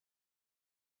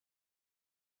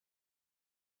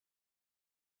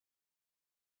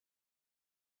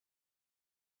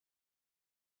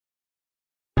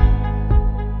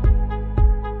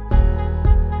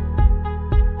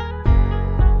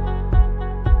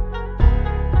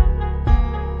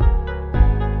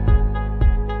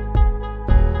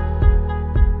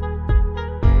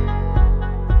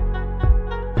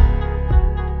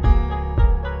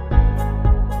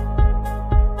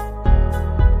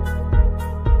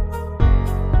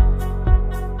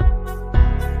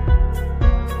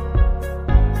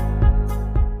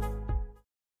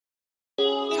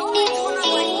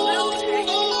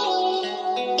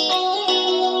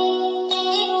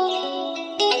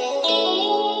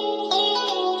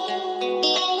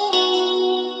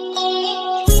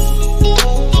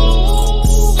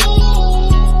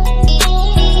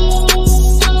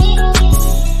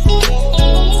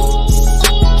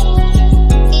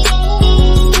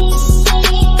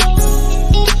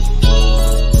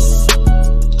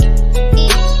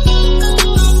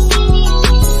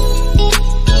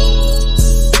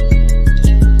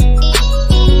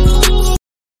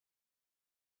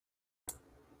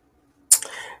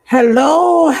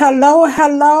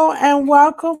Hello, and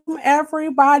welcome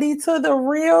everybody to the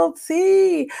Real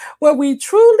Tea, where we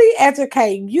truly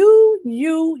educate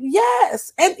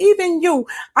yes, and even you.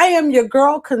 I am your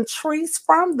girl, Contrice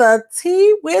from the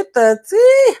Tea with the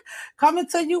Tea, coming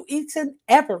to you each and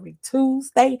every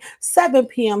Tuesday, 7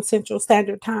 p.m. Central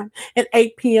Standard Time and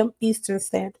 8 p.m. Eastern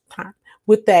Standard Time,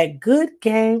 with that good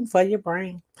game for your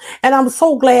brain. And I'm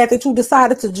so glad that you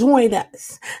decided to join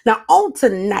us. Now, on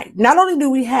tonight, not only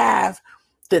do we have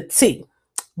the tea,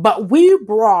 but we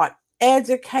brought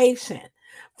education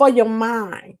for your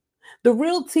mind. The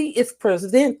Real Tea is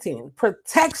presenting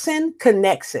Protection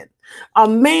Connection, a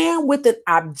man with an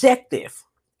objective,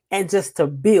 and just to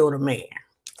build a man,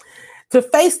 to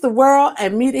face the world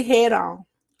and meet it head on,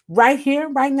 right here,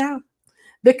 right now.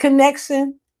 The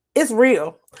connection is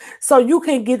real. So you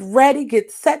can get ready, get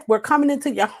set. We're coming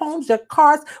into your homes, your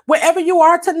cars, wherever you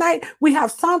are tonight. We have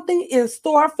something in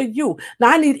store for you.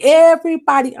 Now, I need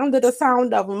everybody under the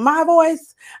sound of my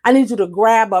voice. I need you to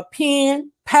grab a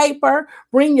pen, paper,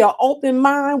 bring your open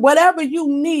mind, whatever you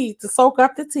need to soak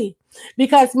up the tea.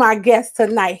 Because my guest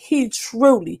tonight, he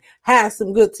truly has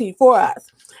some good tea for us.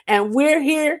 And we're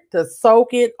here to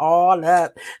soak it all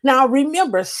up. Now,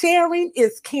 remember, sharing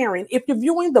is caring. If you're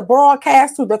viewing the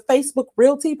broadcast through the Facebook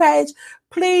Real Tea page,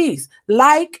 please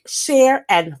like, share,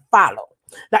 and follow.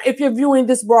 Now, if you're viewing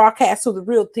this broadcast through the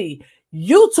Real Tea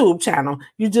YouTube channel,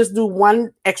 you just do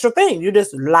one extra thing. You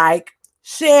just like,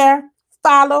 share,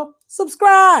 follow,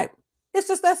 subscribe. It's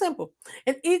just that simple.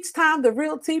 And each time the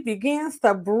Real Tea begins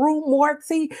to brew more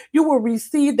tea, you will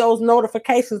receive those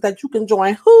notifications that you can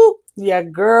join your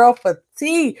girl for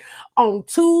tea on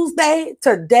Tuesday,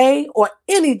 today, or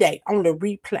any day on the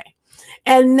replay.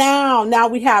 And now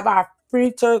we have our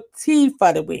featured tea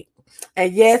for the week.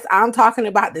 And yes, I'm talking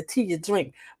about the tea you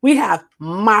drink. We have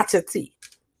matcha tea.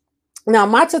 Now,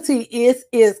 matcha tea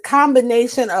is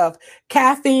combination of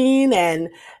caffeine and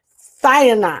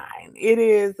cyanide. It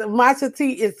is matcha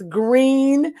tea is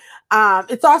green.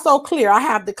 It's also clear. I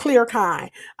have the clear kind.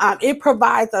 It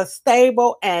provides a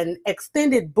stable and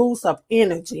extended boost of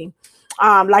energy.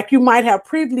 Like you might have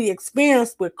previously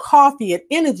experienced with coffee and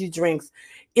energy drinks.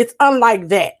 It's unlike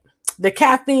that. The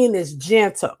caffeine is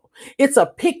gentle. It's a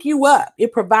pick you up.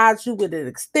 It provides you with an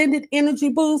extended energy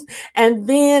boost and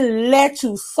then let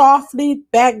you softly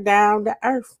back down to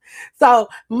earth. So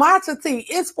matcha tea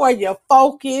is for your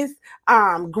focus,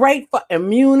 great for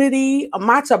immunity.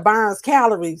 Matcha burns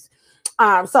calories.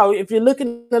 So if you're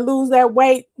looking to lose that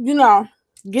weight,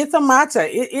 get some matcha.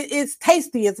 It's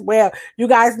tasty as well. You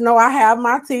guys know I have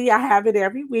my tea. I have it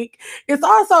every week. It's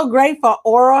also great for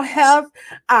oral health,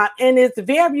 and it's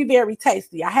very, very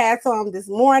tasty. I had some this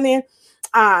morning.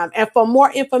 And for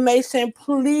more information,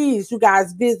 please, you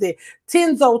guys visit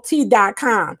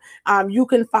tenzotea.com. You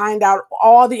can find out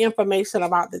all the information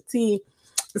about the tea.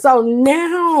 So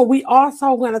now we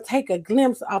also going to take a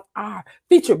glimpse of our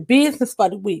featured business for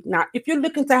the week. Now, if you're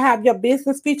looking to have your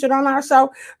business featured on our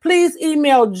show, please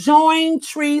email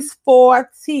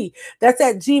jointrees4tea. That's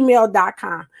at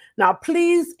gmail.com. Now,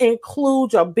 please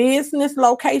include your business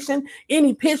location,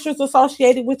 any pictures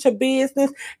associated with your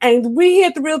business, and we here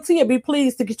at the Real Tea will be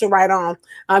pleased to get you right on.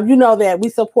 You know that we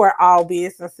support all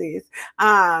businesses.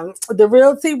 The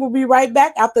Real Tea will be right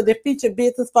back after the featured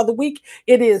business for the week.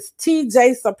 It is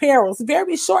TJ's Apparel. It's a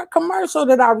very short commercial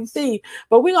that I received,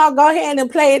 but we're going to go ahead and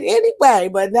play it anyway.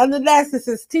 But nonetheless, this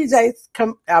is TJ's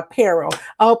Apparel.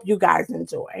 I hope you guys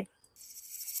enjoy.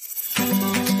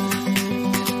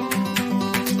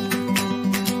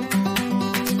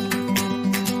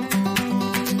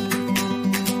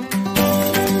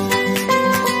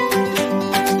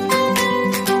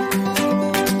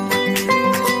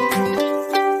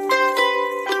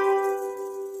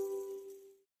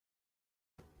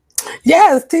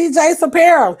 Yes, TJ's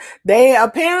Apparel. They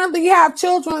apparently have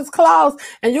children's clothes,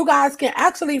 and you guys can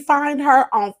actually find her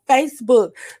on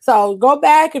Facebook. So go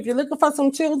back. If you're looking for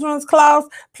some children's clothes,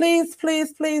 please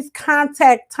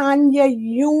contact Tanya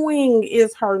Ewing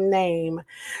is her name.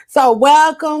 So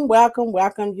welcome,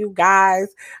 you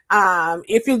guys.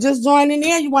 If you're just joining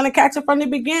in, you want to catch it from the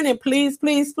beginning, please.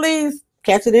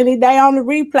 Catch it any day on the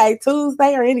replay,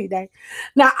 Tuesday or any day.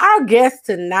 Now, our guest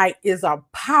tonight is a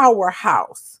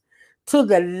powerhouse to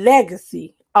the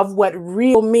legacy of what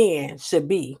real men should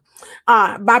be,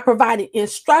 by providing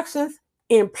instructions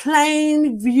in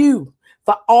plain view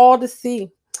for all to see.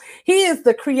 He is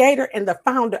the creator and the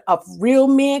founder of Real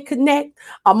Men Connect,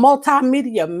 a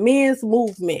multimedia men's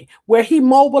movement where he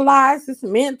mobilizes,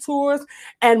 mentors,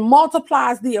 and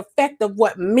multiplies the effect of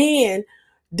what men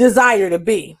desire to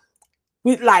be.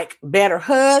 We like better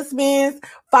husbands,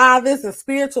 fathers, and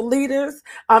spiritual leaders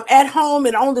at home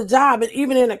and on the job and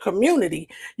even in the community.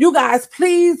 You guys,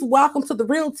 please welcome to the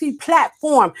Real T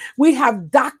platform. We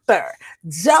have Dr.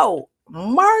 Joe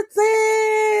Martin.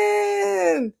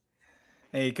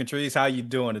 Hey, Catrice, how you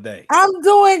doing today? I'm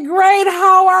doing great.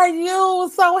 How are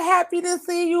you? So happy to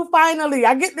see you finally.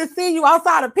 I get to see you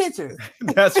outside of pictures.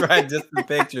 That's right, just the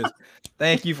pictures.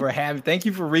 Thank you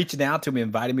for reaching out to me,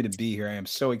 inviting me to be here. I am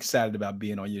so excited about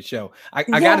being on your show. I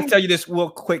got to Yeah. tell you this real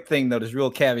quick thing though, this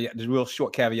real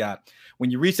short caveat.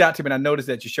 When you reached out to me and I noticed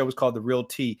that your show was called The Real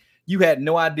T, you had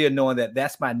no idea knowing that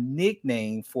that's my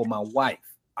nickname for my wife.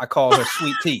 I call her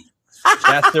Sweet Tea.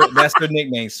 That's their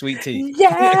nickname, Sweet Tea.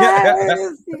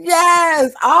 Yes,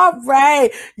 yes. All right.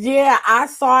 Yeah, I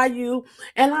saw you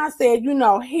and I said,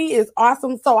 he is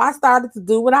awesome. So I started to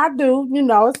do what I do.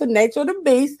 It's the nature of the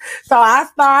beast. So I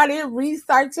started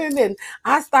researching and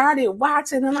I started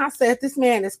watching and I said, this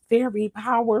man is very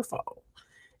powerful,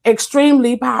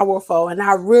 extremely powerful. And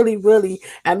I really, really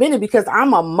am in it because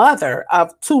I'm a mother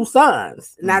of two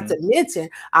sons, not to mention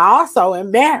I also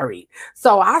am married.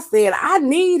 So I said, I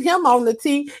need him on the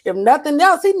T. If nothing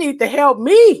else, he needs to help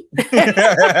me.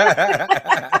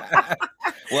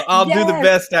 Well, I'll do the Yes.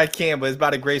 best I can, but it's by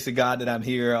the grace of God that I'm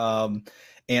here.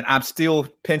 And I'm still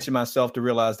pinching myself to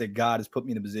realize that God has put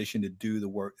me in a position to do the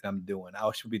work that I'm doing.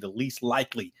 I should be the least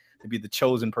likely to be the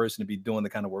chosen person to be doing the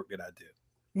kind of work that I do.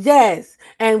 Yes,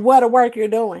 and what a work you're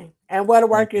doing, and what a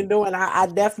Thank work you're you. doing. I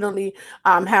definitely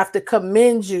have to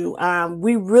commend you.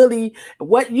 We really,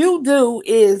 what you do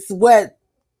is what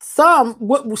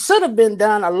should have been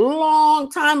done a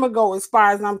long time ago, as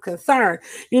far as I'm concerned.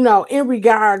 In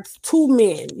regards to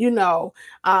men.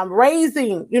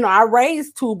 Raising. I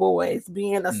raised two boys,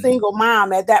 being a Mhm. single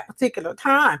mom at that particular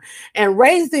time, and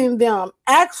raising them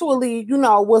actually,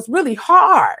 was really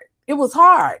hard. It was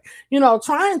hard,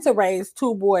 trying to raise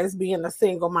two boys being a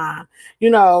single mom.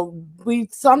 We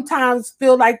sometimes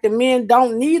feel like the men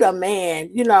don't need a man,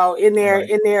 in their Right.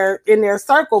 in their in their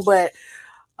circle, but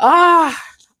ah,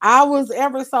 I was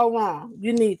ever so wrong.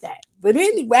 You need that. But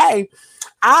anyway,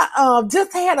 I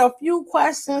just had a few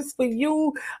questions for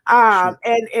you Sure.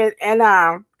 and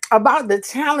about the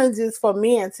challenges for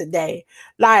men today.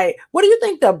 Like, what do you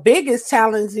think the biggest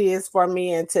challenge is for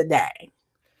men today?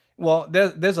 Well,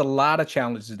 there's a lot of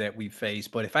challenges that we face,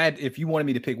 but if you wanted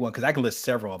me to pick one, because I can list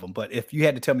several of them, but if you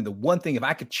had to tell me the one thing, if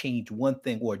I could change one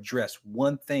thing or address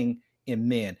one thing in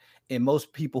men, and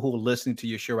most people who are listening to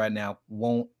your show right now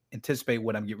won't anticipate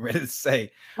what I'm getting ready to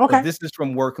say, but Okay. this is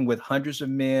from working with hundreds of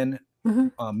men,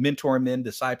 Mhm. mentoring men,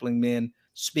 discipling men,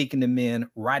 speaking to men,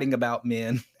 writing about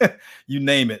men, you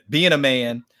name it, being a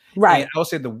man. And Right. I would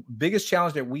say the biggest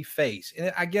challenge that we face,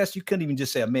 and I guess you couldn't even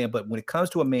just say a man, but when it comes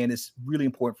to a man, it's really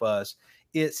important for us.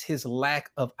 It's his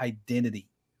lack of identity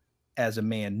as a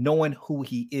man, knowing who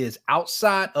he is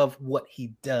outside of what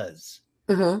he does.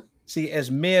 Mhm. See, as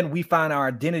men, we find our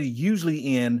identity usually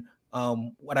in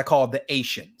what I call the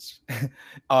Asians,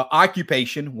 our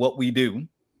occupation, what we do,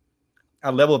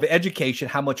 our level of education,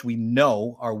 how much we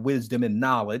know, our wisdom and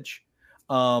knowledge,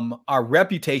 our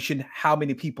reputation, how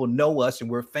many people know us and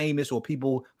we're famous or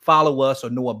people follow us or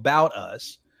know about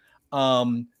us,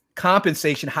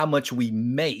 compensation, how much we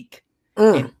make,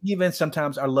 and Mm. even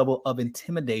sometimes our level of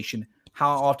intimidation,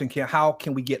 how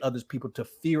can we get others people to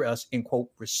fear us and quote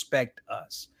respect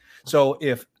us. So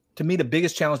if to me the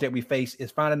biggest challenge that we face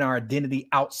is finding our identity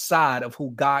outside of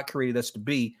who God created us to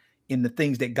be in the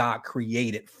things that God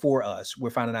created for us. We're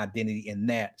finding identity in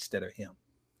that instead of him.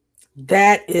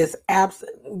 That is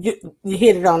absolutely you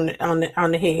hit it on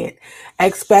the head,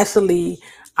 especially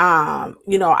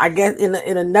I guess in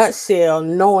a nutshell,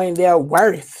 knowing their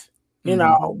worth.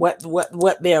 Mhm.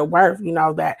 What they're worth.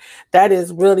 That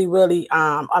is really really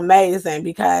amazing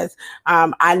because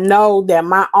I know that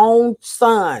my own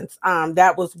sons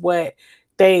that was what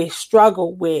they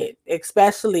struggled with,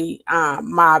 especially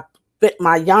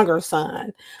my younger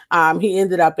son. He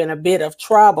ended up in a bit of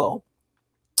trouble,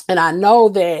 and I know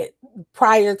that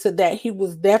prior to that, he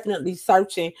was definitely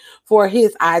searching for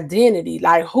his identity,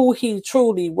 like who he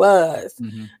truly was.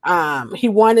 Mhm. He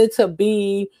wanted to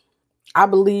be, I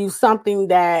believe, something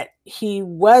that he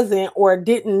wasn't or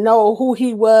didn't know who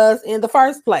he was in the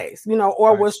first place,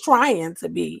 or Right. was trying to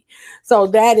be. So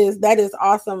that is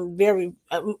awesome. Very,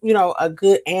 a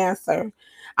good answer.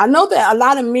 I know that a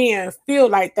lot of men feel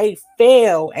like they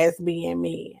fail as being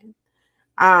men.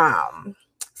 Um,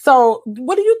 so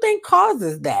what do you think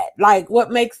causes that? Like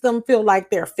what makes them feel like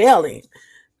they're failing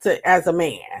to as a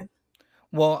man?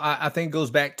 Well, I think it goes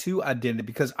back to identity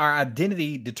because our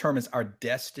identity determines our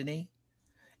destiny.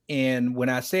 And when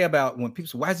I say about when people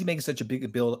say, why is he making such a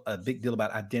big deal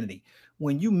about identity?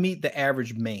 When you meet the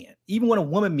average man, even when a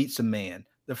woman meets a man,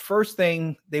 the first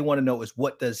thing they want to know is,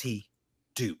 what does he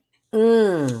do?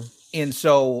 And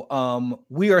so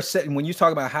we are setting, when you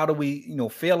talk about how do we,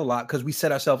 fail a lot, because we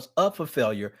set ourselves up for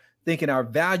failure, thinking our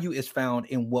value is found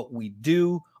in what we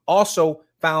do, also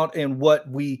found in what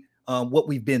we've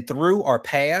been through, our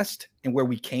past, and where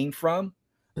we came from.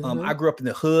 I grew up in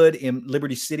the hood in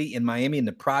Liberty City in Miami in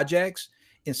the projects.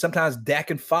 And sometimes that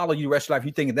can follow you the rest of your life.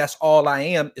 You thinking that's all I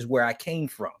am is where I came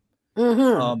from.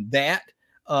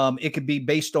 It could be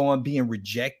based on being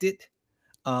rejected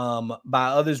by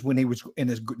others when he was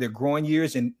in their growing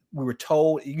years. And we were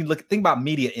told, you can think about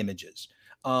media images,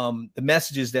 the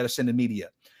messages that are sent in media.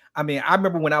 I mean, I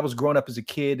remember when I was growing up as a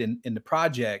kid in the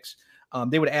projects,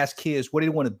 they would ask kids, what do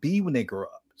they want to be when they grow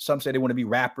up? Some say they want to be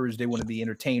rappers, they want to be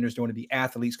entertainers, they want to be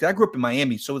athletes. Because I grew up in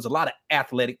Miami, so there's a lot of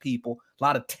athletic people, a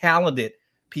lot of talented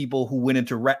people who went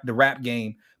into the rap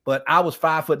game. But I was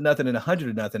 5 foot nothing and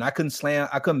 100 nothing. I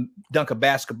couldn't dunk a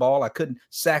basketball, I couldn't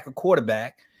sack a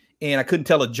quarterback, and I couldn't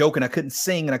tell a joke, and I couldn't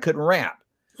sing, and I couldn't rap.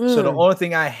 So the only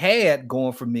thing I had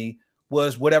going for me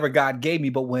was whatever God gave me.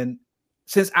 But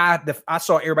since I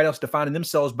saw everybody else defining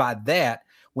themselves by that,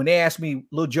 when they asked me,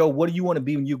 Lil Joe, what do you want to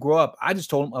be when you grow up? I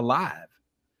just told them alive,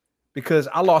 because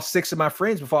I lost 6 of my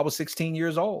friends before I was 16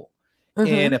 years old.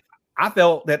 And if I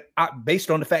felt that based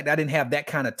on the fact that I didn't have that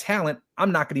kind of talent,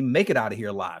 I'm not going to even make it out of here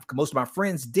alive, because most of my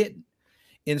friends didn't.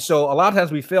 And so a lot of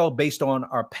times we fail based on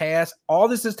our past. All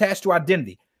this is attached to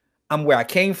identity. I'm where I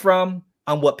came from.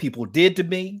 I'm what people did to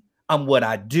me. I'm what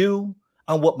I do.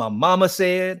 I'm what my mama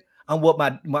said. I'm what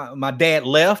my dad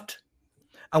left.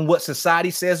 I'm what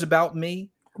society says about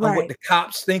me. I'm what the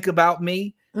cops think about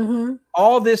me.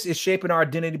 All this is shaping our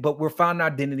identity, but we're finding our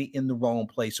identity in the wrong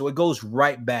place. So it goes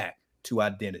right back to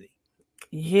identity.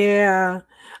 Yeah.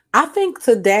 I think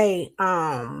today,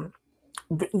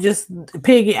 just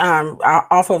piggy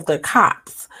off of the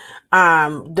cops,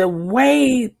 the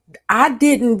way I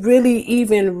didn't really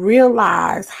even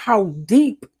realize how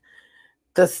deep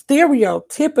the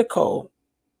stereotypical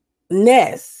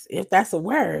ness, if that's a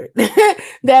word,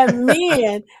 that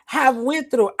men have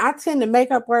went through. I tend to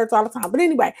make up words all the time. But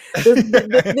anyway,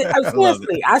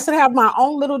 seriously, I should have my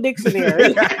own little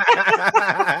dictionary.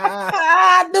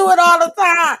 I do it all the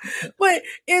time. But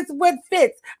it's what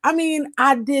fits. I mean,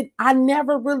 I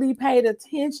never really paid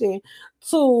attention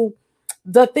to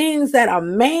the things that a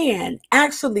man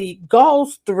actually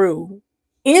goes through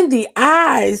in the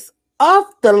eyes of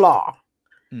the law.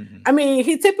 I mean,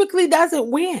 he typically doesn't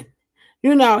win.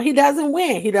 He doesn't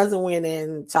win. He doesn't win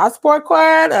in child support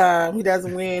court. He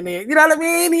doesn't win in, you know what I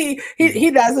mean?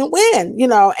 He doesn't win,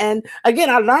 And again,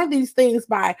 I learned these things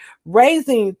by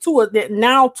raising two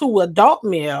adult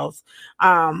males,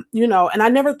 and I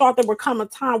never thought there would come a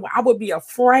time where I would be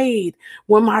afraid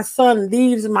when my son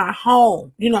leaves my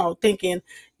home, thinking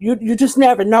you just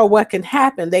never know what can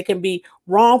happen. They can be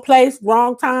wrong place,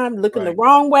 wrong time, looking the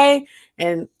wrong way,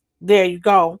 and there you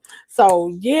go.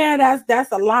 So yeah,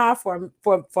 that's a lie for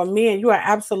men. You are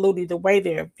absolutely, the way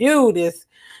they're viewed is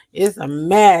a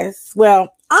mess.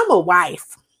 Well, I'm a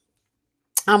wife,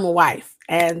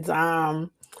 and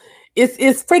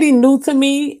it's pretty new to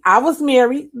me. I was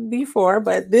married before,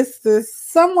 but this is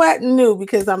somewhat new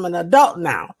because I'm an adult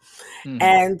now.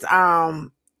 And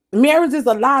marriage is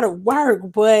a lot of work,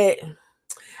 but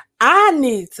I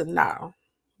need to know.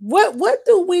 What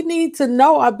do we need to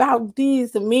know about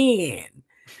these men?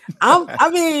 I'm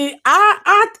trying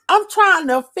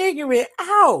to figure it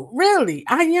out. Really,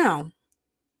 I am.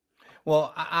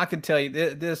 Well, I can tell you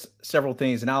there's several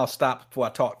things, and I'll stop before I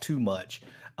talk too much,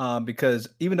 because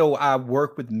even though I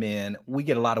work with men, we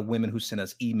get a lot of women who send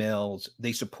us emails.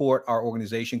 They support our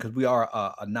organization because we are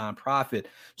a nonprofit,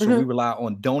 so we rely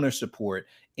on donor support.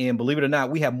 And believe it or not,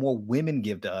 we have more women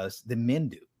give to us than men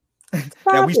do.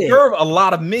 Now we serve a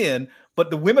lot of men, but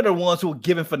the women are the ones who are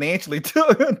giving financially to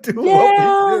what we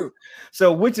do.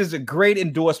 So, which is a great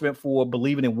endorsement for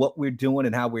believing in what we're doing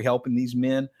and how we're helping these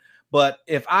men. But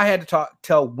if I had to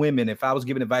tell women, if I was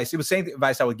giving advice, it was the same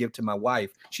advice I would give to my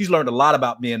wife. She's learned a lot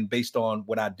about men based on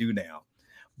what I do now.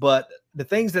 But the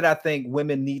things that I think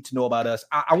women need to know about us,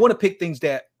 I want to pick things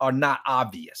that are not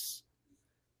obvious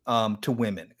to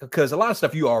women, because a lot of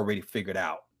stuff you already figured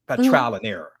out by trial and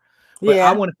error. But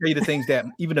I want to tell you the things that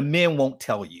even the men won't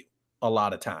tell you a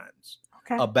lot of times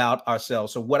about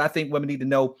ourselves. So what I think women need to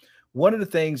know, one of the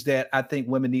things that I think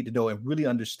women need to know and really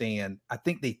understand, I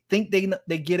think they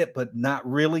get it, but not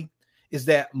really, is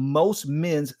that most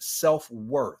men's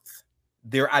self-worth,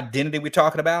 their identity we're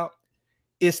talking about,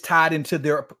 is tied into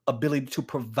their ability to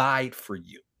provide for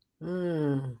you.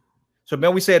 So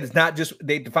remember we said it's not just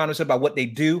they define themselves by what they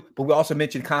do, but we also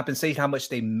mentioned compensation, how much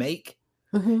they make.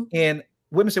 And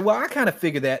women say, well, I kind of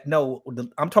figure that. No,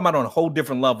 I'm talking about on a whole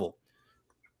different level.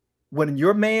 When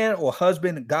your man or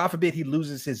husband, God forbid, he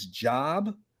loses his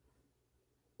job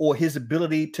or his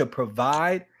ability to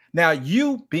provide. Now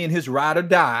you being his ride or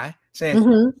die,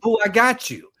 saying, oh, I got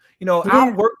you. You know,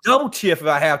 I'll work double shift if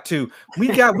I have to.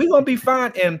 We're gonna be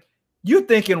fine. And you're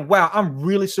thinking, wow, I'm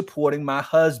really supporting my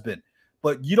husband.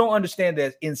 But you don't understand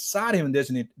that inside him, there's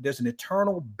an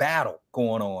eternal battle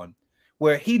going on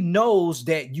where he knows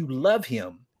that you love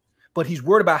him, but he's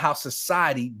worried about how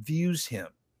society views him.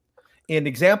 And the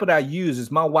example that I use is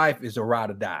my wife is a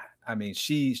ride or die. I mean,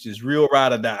 she's just real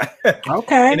ride or die.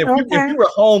 Okay. And if you were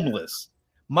homeless,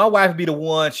 my wife would be the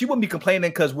one. She wouldn't be complaining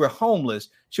because we're homeless.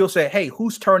 She'll say, hey,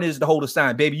 whose turn is it to hold the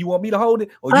sign? Baby, you want me to hold it?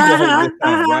 Or you gonna hold this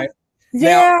sign, right? Yeah.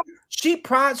 Now, she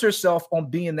prides herself on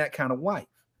being that kind of wife.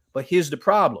 But here's the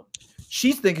problem.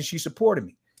 She's thinking she's supporting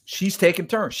me. She's taking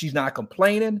turns. She's not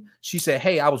complaining. She said,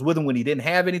 hey, I was with him when he didn't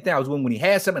have anything. I was with him when he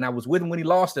had something. I was with him when he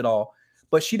lost it all.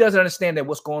 But she doesn't understand that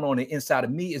what's going on inside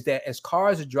of me is that as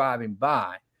cars are driving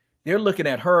by, they're looking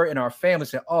at her and our family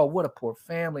saying, oh, what a poor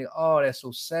family. Oh, that's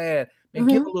so sad. Man,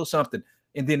 give a little something.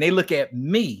 And then they look at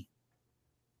me.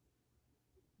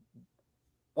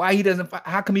 Why he doesn't,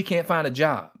 how come he can't find a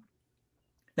job?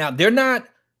 Now, they're not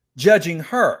judging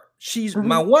her. She's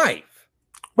my wife.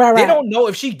 Right. They don't know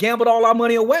if she gambled all our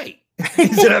money away. You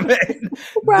see what I mean?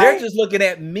 They're just looking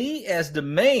at me as the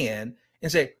man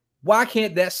and say, why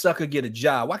can't that sucker get a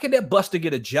job? Why can't that buster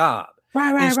get a job?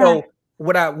 And so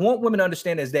what I want women to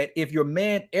understand is that if your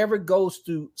man ever goes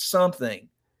through something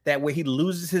that where he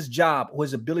loses his job or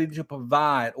his ability to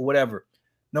provide or whatever,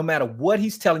 no matter what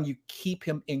he's telling you, keep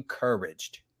him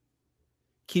encouraged.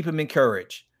 Keep him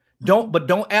encouraged.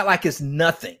 Don't act like it's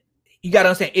nothing. You got to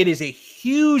understand it is a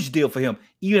huge deal for him,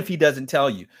 even if he doesn't tell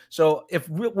you. So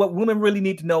what women really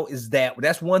need to know is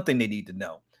that's one thing they need to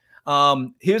know.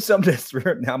 Here's something that's now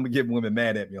I'm gonna get women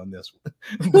mad at me on this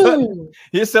one. But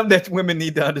here's something that women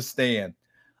need to understand.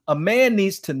 A man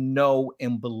needs to know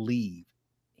and believe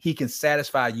he can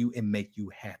satisfy you and make you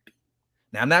happy.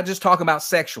 Now, I'm not just talking about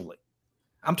sexually.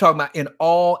 I'm talking about in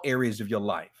all areas of your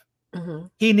life.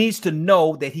 He needs to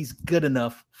know that he's good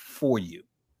enough for you.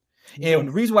 And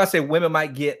the reason why I say women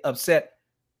might get upset,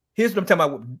 here's what I'm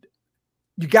talking about.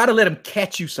 You got to let him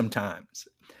catch you sometimes.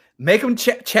 Make him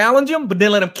challenge him, but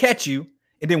then let him catch you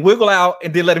and then wiggle out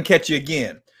and then let him catch you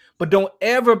again. But don't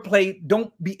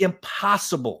be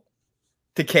impossible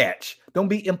to catch. Don't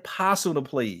be impossible to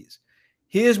please.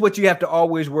 Here's what you have to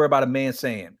always worry about a man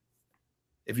saying.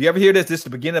 If you ever hear this is the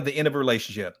beginning of the end of a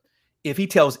relationship. If he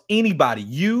tells anybody,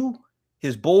 you,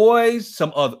 his boys,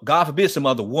 some other, God forbid, some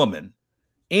other woman,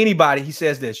 anybody, he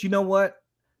says this, you know what?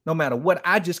 No matter what,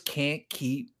 I just can't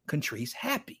keep Contrice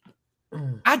happy.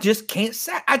 I just can't.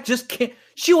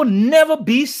 She will never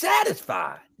be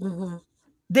satisfied.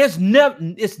 It's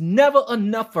never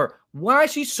enough for her. Why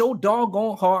is she so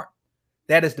doggone hard?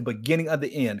 That is the beginning of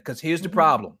the end. Because here's the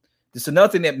problem. This is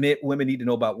another thing that women need to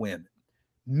know about women.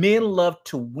 Men love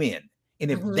to win. And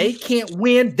if they can't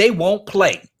win, they won't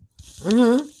play.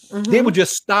 They will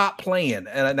just stop playing.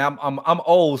 And I'm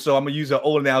old, so I'm gonna use an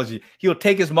old analogy. He'll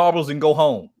take his marbles and go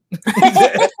home.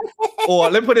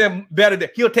 Or let me put it better.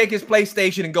 He'll take his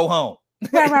PlayStation and go home.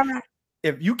 Right.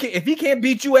 If he can't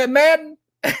beat you at Madden,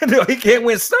 he can't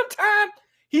win. Sometime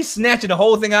he's snatching the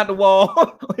whole thing out the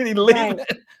wall and he leaving. Right.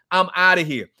 I'm out of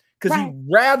here because he'd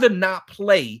rather not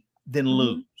play than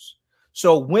lose.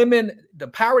 So women, the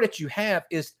power that you have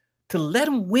is to let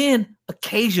him win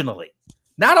occasionally.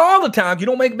 Not all the time. You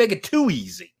don't make it too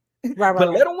easy. But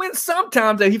let him win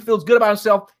sometimes that he feels good about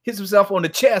himself, hits himself on the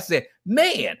chest, say,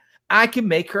 man, I can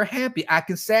make her happy. I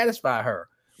can satisfy her.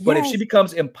 But if she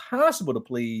becomes impossible to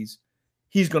please,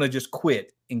 he's going to just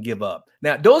quit and give up.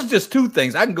 Now, those are just two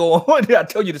things. I can go on. I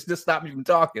tell you to just stop me from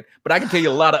talking, but I can tell you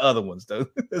a lot of other ones, though,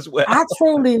 as well. I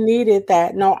truly needed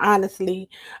that. No, honestly,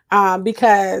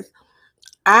 because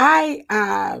I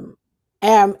am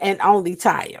an only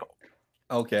child.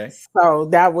 Okay. So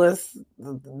that was,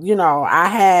 I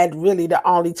had really the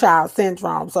only child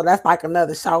syndrome. So that's like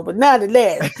another show, but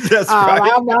nonetheless,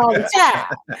 I'm the only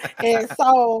child. And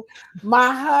so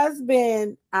my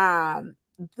husband,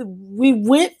 we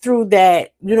went through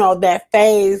that, that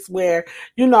phase where,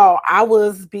 I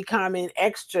was becoming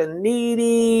extra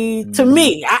needy to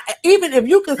me. Even if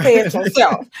you can say it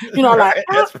yourself,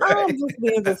 I'm just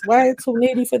being just way too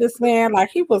needy for this man.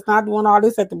 Like he was not doing all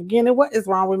this at the beginning. What is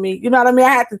wrong with me? You know what I mean? I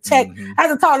had to check, I had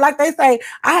to talk, like they say,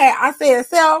 I said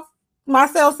self.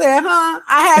 Myself said,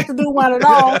 I had to do one of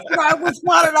those. It was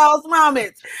one of those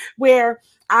moments where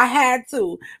I had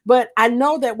to, but I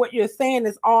know that what you're saying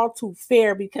is all too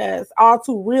fair, because all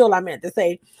too real, I meant to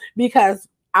say, because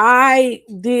I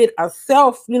did a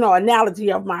self,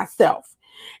 analogy of myself,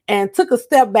 and took a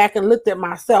step back and looked at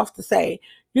myself to say,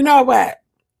 you know what?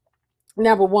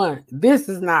 Number one, this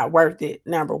is not worth it.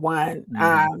 Number one.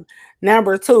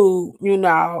 Number two,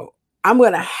 I'm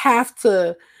going to have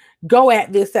to go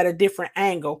at this at a different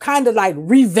angle, kind of like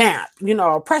revamp,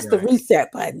 press the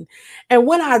reset button. And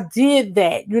when I did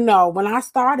that, when I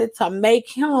started to make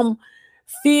him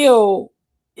feel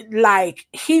like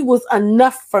he was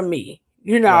enough for me,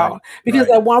 because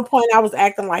at one point I was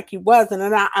acting like he wasn't.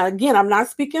 And I'm not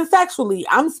speaking sexually.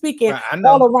 I'm speaking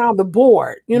all around the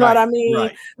board. You know what I mean?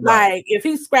 Like if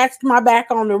he scratched my back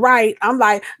on the right, I'm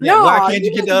like, no, why can't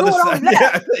you get the other side?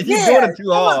 You're doing it too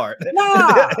hard. No,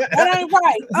 that ain't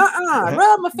right.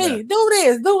 Rub my feet. Do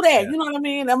this, do that. You know what I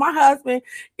mean? And my husband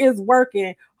is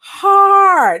working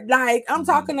hard. Like I'm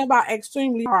talking about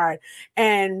extremely hard.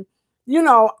 And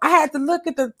I had to look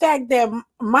at the fact that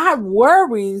my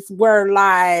worries were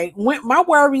like, my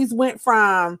worries went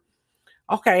from,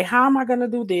 okay, how am I going to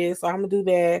do this? Or I'm going to do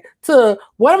that, to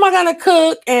what am I going to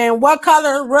cook and what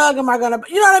color rug am I going to,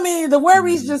 you know what I mean? The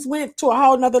worries just went to a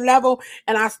whole nother level.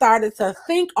 And I started to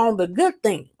think on the good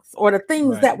things, or the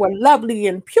things that were lovely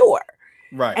and pure.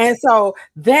 Right. And so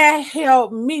that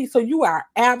helped me. So you are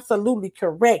absolutely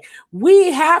correct.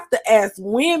 We have to, as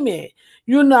women,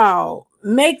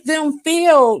 make them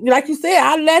feel like you said.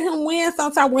 I let him win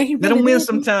sometimes when he let him win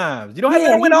sometimes. You don't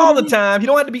have to win all the time. You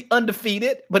don't have to be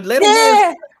undefeated, but let him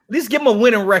win. At least give him a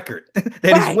winning record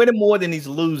that he's winning more than he's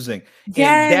losing.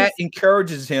 And that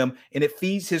encourages him, and it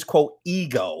feeds his quote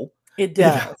ego. It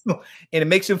does. And it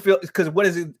makes him feel, because what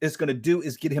it's going to do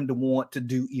is get him to want to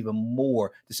do even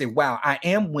more, to say, wow, I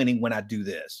am winning when I do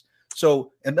this.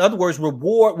 So in other words,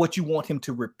 reward what you want him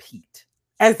to repeat.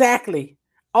 Exactly.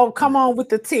 Oh, come on with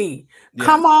the tea. Yeah.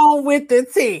 Come on with the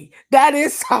tea. That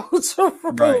is so true.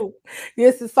 Right.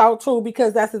 This is so true,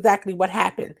 because that's exactly what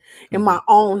happened in my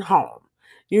own home,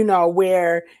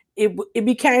 where it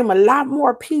became a lot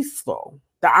more peaceful.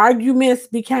 The arguments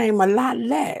became a lot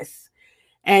less.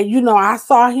 And, I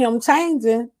saw him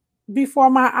changing before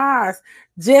my eyes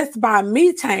just by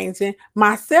me changing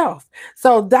myself.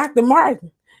 So, Dr.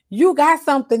 Martin, you got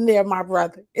something there, my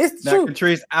brother. It's true.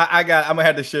 Catrice, I'm gonna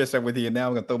have to share something with you. And now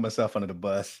I'm gonna throw myself under the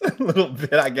bus a little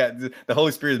bit. I got the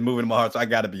Holy Spirit is moving in my heart, so I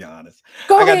gotta be honest.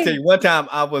 I gotta tell you, one time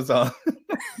I was my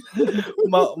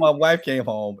wife came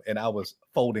home and I was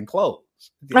folding clothes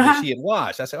that she had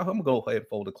washed. I said, I'm gonna go ahead and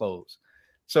fold the clothes.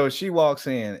 So she walks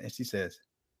in and she says,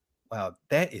 wow,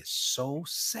 that is so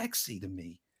sexy to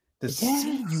me. To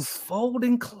see you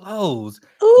folding clothes.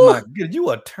 Ooh. My goodness, you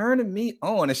are turning me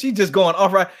on. And she's just going, all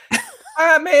right.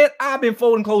 Man, I've been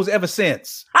folding clothes ever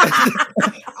since.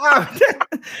 I'm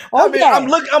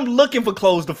looking for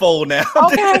clothes to fold now.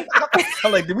 Okay.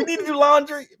 I'm like, do we need to do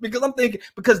laundry? Because I'm thinking,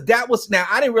 that was, now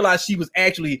I didn't realize she was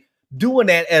actually doing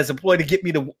that as a ploy to get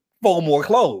me to fold more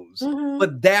clothes.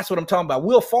 But that's what I'm talking about.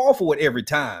 We'll fall for it every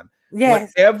time.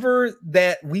 Yes. Whatever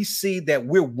that we see that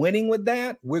we're winning with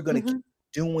that, we're going to keep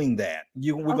doing that.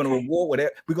 We're going to reward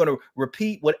whatever. We're going to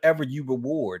repeat whatever you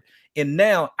reward. And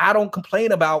now I don't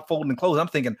complain about folding clothes. I'm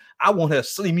thinking I want her to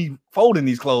see me folding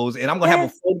these clothes, and I'm going to have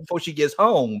her fold before she gets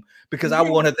home, because I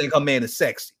want her to think her man is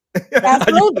sexy.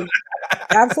 Absolutely.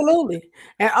 Absolutely.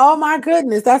 And oh my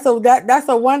goodness, that's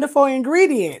a wonderful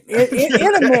ingredient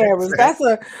in a marriage. That's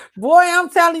boy, I'm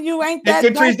telling you, ain't that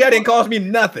Catrice, that didn't cost me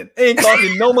nothing. It ain't cost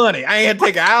me no money. I ain't had to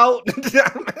take her out.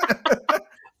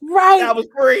 Right. That was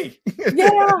free.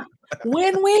 Yeah.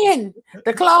 Win-win.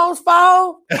 The clothes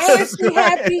fall and she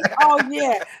happy. Oh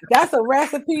yeah. That's a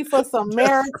recipe for some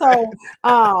marital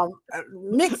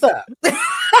mix up.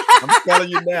 I'm telling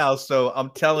you now. So I'm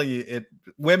telling you,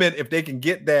 women, if they can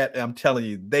get that, I'm telling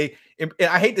you,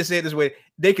 I hate to say it this way,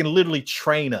 they can literally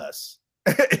train us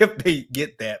if they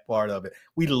get that part of it.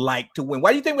 We like to win.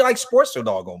 Why do you think we like sports so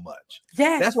doggone much?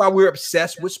 Yeah. That's why we're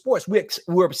obsessed with sports.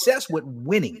 We're obsessed with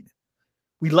winning.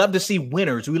 We love to see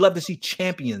winners. We love to see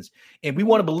champions. And we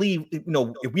want to believe,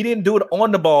 if we didn't do it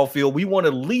on the ball field, we want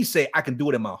to at least say, I can do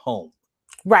it in my home.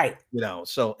 Right.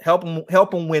 So help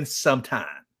them win sometime.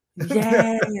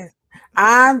 Yes.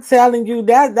 I'm telling you,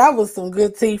 that was some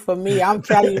good tea for me. I'm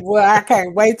telling you, well, I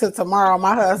can't wait till tomorrow.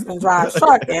 My husband drives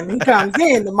truck and he comes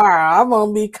in tomorrow. I'm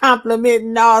going to be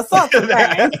complimenting all sorts of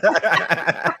things.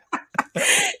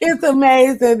 It's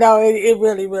amazing, though. It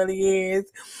really, really is.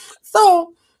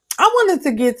 So I wanted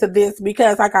to get to this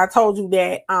because, like I told you,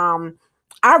 that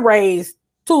I raised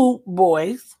 2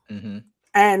 boys,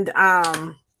 and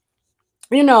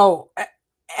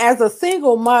as a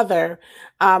single mother,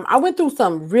 I went through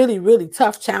some really, really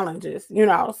tough challenges, you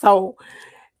know. So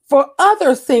for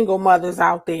other single mothers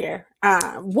out there,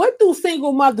 what do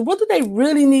single mothers, what do they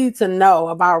really need to know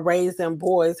about raising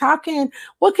boys?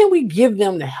 What can we give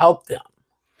them to help them?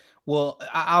 Well,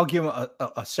 I'll give them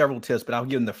a several tips, but I'll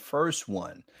give them the first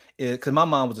one because my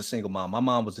mom was a single mom. My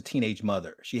mom was a teenage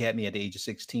mother. She had me at the age of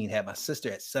 16, had my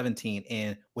sister at 17,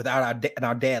 and without and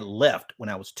our dad left when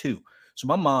I was 2. So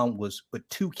my mom was with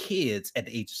 2 kids at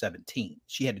the age of 17.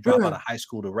 She had to drop out Mm, of high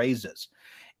school to raise us.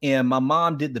 And my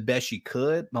mom did the best she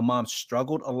could. My mom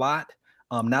struggled a lot,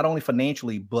 not only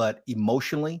financially, but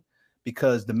emotionally,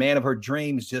 because the man of her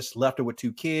dreams just left her with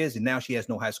 2 kids, and now she has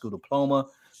no high school diploma.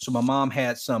 So my mom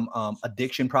had some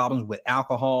addiction problems with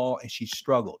alcohol, and she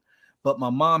struggled. But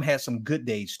my mom had some good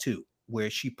days too, where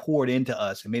she poured into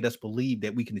us and made us believe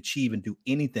that we can achieve and do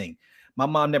anything. My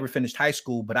mom never finished high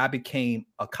school, but I became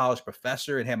a college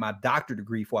professor and had my doctorate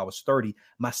degree before I was 30.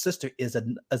 My sister is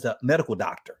a medical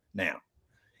doctor now.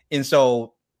 And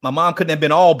so my mom couldn't have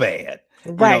been all bad,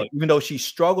 right. even though she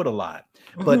struggled a lot.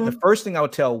 But the Hmm. first thing I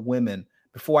would tell women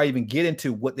before I even get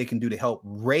into what they can do to help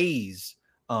raise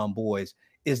boys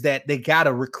is that they got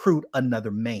to recruit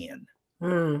another man.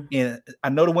 Mm, And I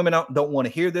know the women don't want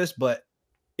to hear this, but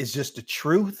it's just the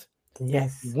truth.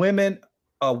 yes.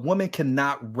 A woman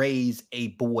cannot raise a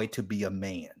boy to be a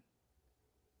man.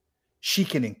 She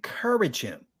can encourage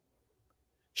him.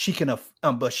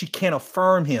 But she can't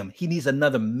affirm him. He needs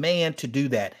another man to do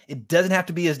that. It doesn't have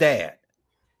to be his dad.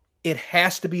 It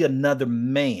has to be another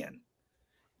man.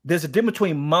 There's a difference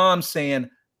between mom saying,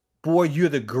 "Boy, you're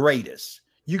the greatest.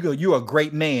 You're a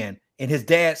great man," and his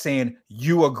dad saying,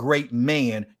 "You're a great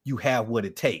man. You have what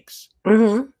it takes."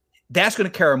 Hmm. That's going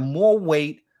to carry more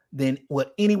weight than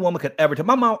what any woman could ever tell.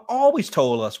 My mom always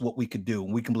told us what we could do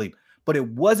and we can believe, but it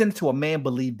wasn't until a man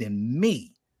believed in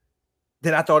me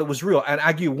that I thought it was real. And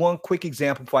I give you one quick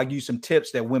example before I give you some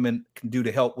tips that women can do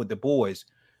to help with the boys.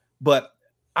 But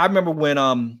I remember when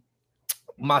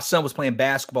my son was playing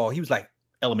basketball. He was like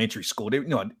elementary school. They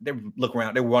look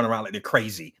around, they were running around like they're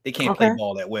crazy. They can't play Okay.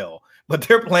 ball that well, but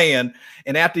they're playing.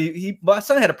 And after my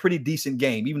son had a pretty decent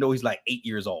game, even though he's like 8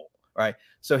 years old, right?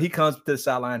 So he comes to the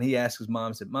sideline. He asks his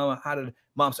mom, said, "Mama, how did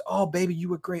mom say? Oh, baby, you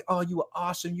were great. Oh, you were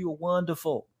awesome. You were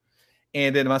wonderful."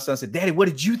 And then my son said, "Daddy, what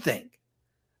did you think?"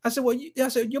 I said, "Well, I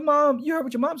said, your mom, you heard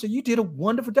what your mom said. You did a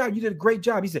wonderful job. You did a great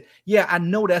job." He said, "Yeah, I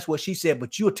know that's what she said,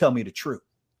 but you'll tell me the truth."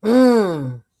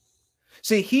 Mm,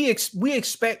 See, we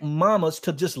expect mamas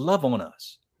to just love on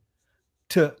us,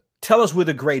 to tell us we're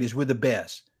the greatest, we're the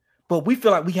best. But we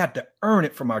feel like we have to earn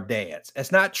it from our dads.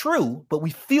 That's not true, but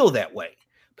we feel that way.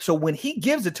 So when he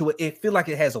gives it to it, it feels like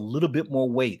it has a little bit more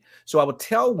weight. So I would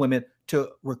tell women to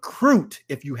recruit,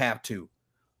 if you have to,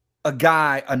 a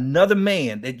guy, another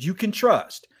man that you can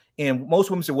trust. And most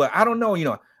women say, "Well, I don't know.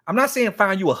 I'm not saying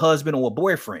find you a husband or a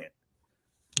boyfriend.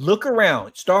 Look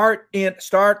around. Start in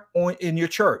your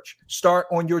church. Start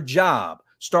on your job.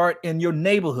 Start in your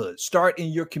neighborhood. Start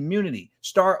in your community.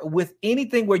 Start with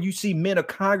anything where you see men are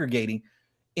congregating,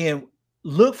 and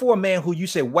look for a man who you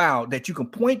say, wow, that you can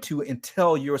point to and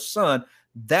tell your son,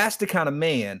 that's the kind of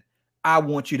man I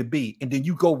want you to be." And then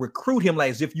you go recruit him like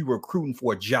as if you were recruiting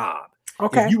for a job.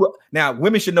 okay. Now,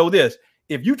 women should know this.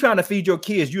 If you're trying to feed your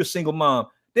kids, you're a single mom,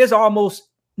 there's almost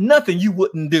nothing you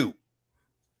wouldn't do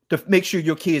to make sure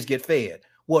your kids get fed.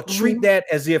 Well, treat Hmm. that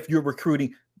as if you're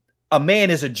recruiting. A man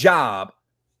is a job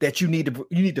that you need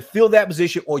to fill that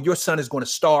position, or your son is going to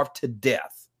starve to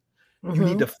death. You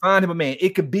need Hmm. to find him a man.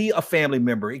 It could be a family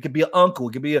member, it could be an uncle,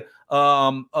 it could be a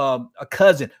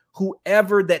cousin,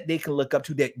 whoever that they can look up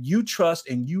to that you trust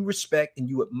and you respect and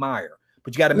you admire.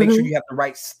 But you got to make sure Hmm. you have the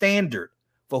right standard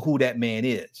for who that man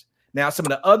is. Now, some of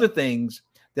the other things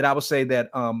that I would say that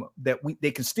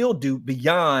they can still do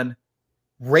beyond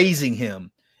raising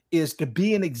him is to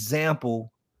be an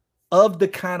example of the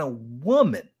kind of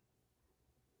woman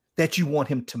that you want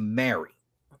him to marry.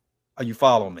 Are you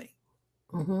following me?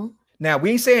 Hmm. Now,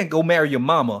 we ain't saying go marry your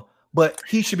mama, but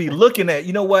he should be looking at,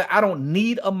 you know what? I don't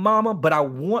need a mama, but I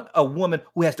want a woman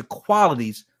who has the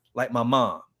qualities like my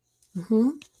mom. Hmm.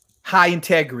 High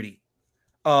integrity,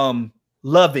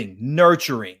 loving,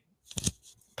 nurturing,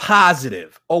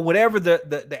 positive, or whatever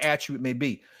the attribute may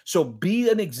be. So be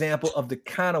an example of the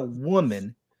kind of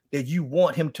woman that you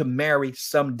want him to marry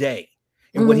someday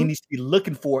and what he Hmm. needs to be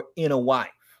looking for in a wife.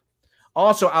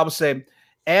 Also, I would say,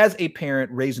 as a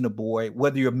parent raising a boy,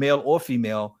 whether you're male or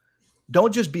female,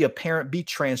 don't just be a parent, be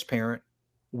transparent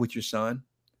with your son.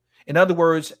 In other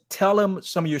words, tell him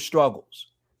some of your struggles.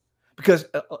 Because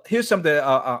here's some of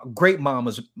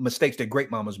the mistakes that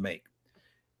great mamas make.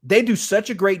 They do such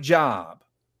a great job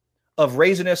of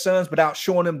raising their sons without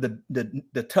showing them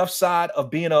the tough side of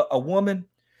being a woman,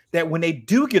 that when they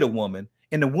do get a woman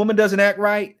and the woman doesn't act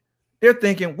right, they're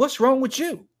thinking, what's wrong with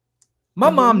you? My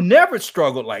mom never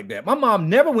struggled like that. My mom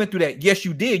never went through that. Yes,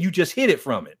 you did. You just hid it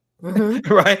from it.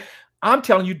 Right? I'm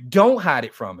telling you, don't hide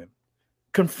it from him.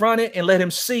 Confront it and let him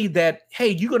see that, hey,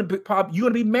 you're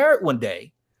gonna be married one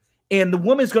day, and the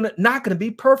woman's not gonna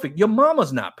be perfect. Your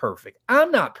mama's not perfect.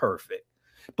 I'm not perfect.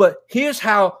 But here's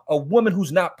how a woman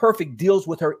who's not perfect deals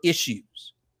with her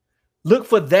issues. Look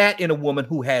for that in a woman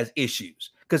who has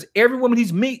issues, because every woman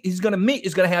he's gonna meet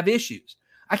is gonna have issues.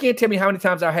 I can't tell you how many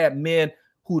times I had men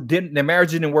who their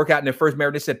marriage didn't work out in their first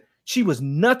marriage. They said, she was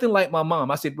nothing like my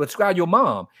mom. I said, well, describe your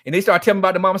mom. And they started telling me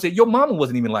about the mom. I said, your mama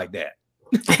wasn't even like that.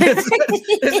 They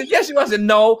said, yes, she was. I said,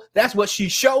 no, that's what she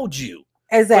showed you.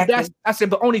 Exactly. I said,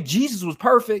 but only Jesus was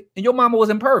perfect and your mama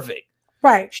wasn't perfect.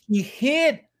 Right. She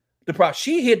hid the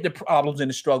problems and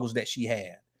the struggles that she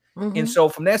had. And so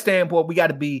from that standpoint, we got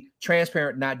to be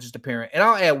transparent, not just a parent. And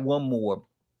I'll add one more.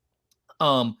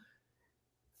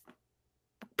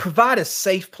 Provide a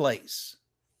safe place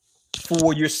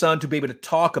for your son to be able to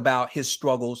talk about his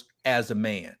struggles as a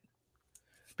man,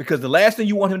 because the last thing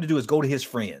you want him to do is go to his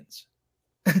friends,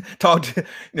 talk to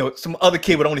some other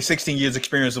kid with only 16 years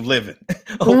experience of living,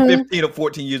 or 15 or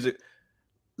 14 years.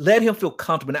 Let him feel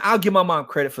comfortable. And I'll give my mom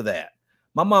credit for that.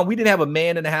 My mom, we didn't have a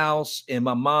man in the house, and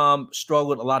my mom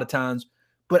struggled a lot of times,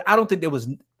 but I don't think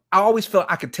I always felt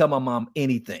I could tell my mom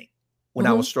anything when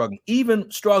I was struggling, even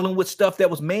struggling with stuff that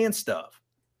was man stuff.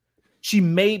 She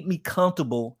made me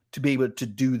comfortable to be able to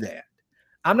do that.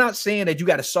 I'm not saying that you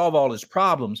got to solve all his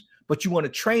problems, but you want to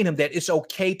train him that it's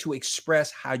okay to express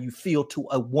how you feel to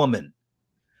a woman.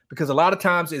 Because a lot of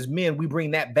times as men, we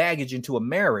bring that baggage into a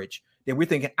marriage that we're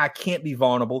thinking, I can't be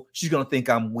vulnerable. She's going to think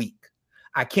I'm weak.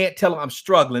 I can't tell her I'm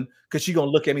struggling because she's going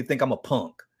to look at me and think I'm a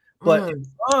punk. But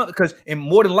and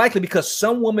more than likely because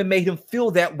some woman made him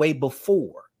feel that way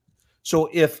before. So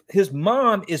if his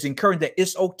mom is encouraging that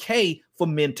it's okay for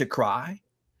men to cry,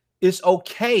 it's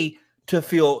okay to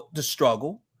feel the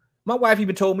struggle. My wife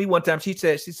even told me one time, she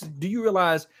said, do you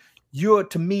realize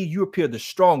to me, you appear the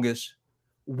strongest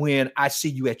when I see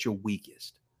you at your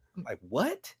weakest? I'm like,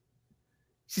 what?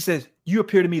 She says, you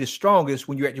appear to me the strongest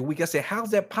when you're at your weakest. I said,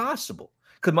 how's that possible?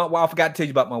 Because I forgot to tell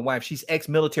you about my wife. She's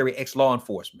ex-military, ex-law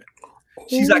enforcement.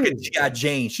 She's like a G.I.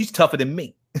 Jane. She's tougher than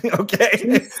me. Okay.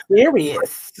 She's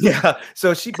serious. Yeah.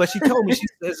 So she told me, she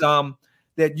says,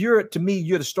 that you're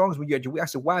the strongest when you're at your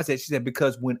weakest. I said, why is that? She said,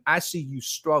 because when I see you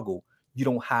struggle, you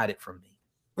don't hide it from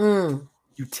me.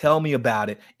 You tell me about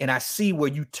it. And I see where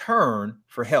you turn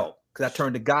for help, because I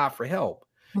turn to God for help.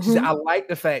 She said, I like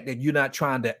the fact that you're not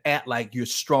trying to act like you're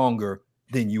stronger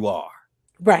than you are.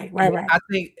 Right. I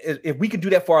think if we can do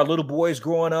that for our little boys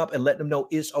growing up and let them know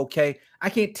it's okay. I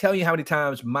can't tell you how many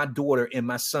times my daughter and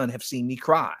my son have seen me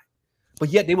cry, but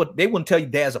yet they wouldn't tell you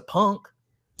dad's a punk.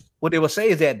 What they will say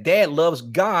is that dad loves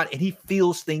God and he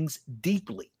feels things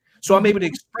deeply. So I'm able to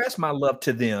express my love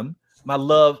to them, my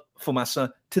love for my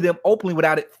son, to them openly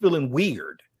without it feeling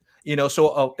weird.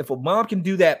 So if a mom can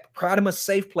do that, provide him a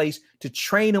safe place to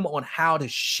train him on how to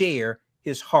share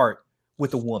his heart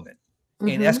with a woman.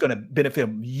 And that's going to benefit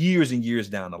him years and years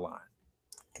down the line.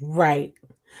 Right.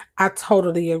 I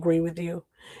totally agree with you.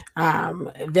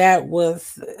 That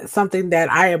was something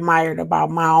that I admired about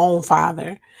my own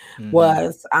father.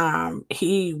 Was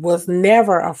he was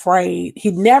never afraid.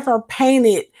 He never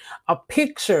painted a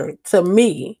picture to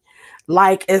me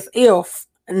like as if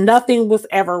nothing was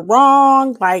ever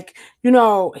wrong. Like,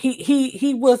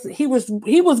 he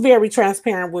was very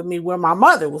transparent with me where my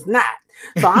mother was not.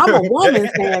 So I'm a woman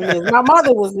saying this. My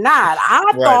mother was not.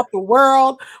 I thought the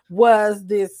world was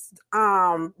this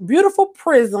beautiful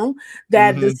prism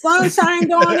that the sun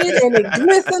shined on it and it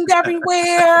glistened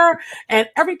everywhere and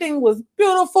everything was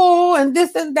beautiful and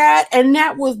this and that. And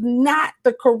that was not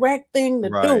the correct thing to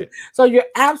do. So you're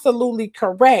absolutely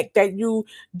correct that you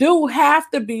do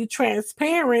have to be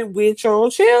transparent with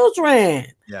your children.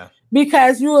 Yeah.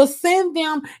 Because you will send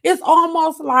them, it's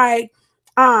almost like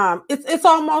it's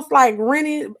almost like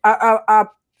renting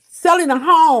selling a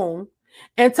home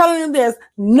and telling them there's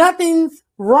nothing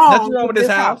wrong with this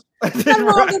house. Nothing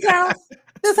wrong with this house.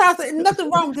 Nothing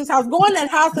wrong with this house. Go in that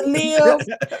house and live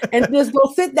and just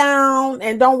go sit down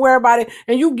and don't worry about it.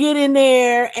 And you get in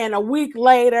there and a week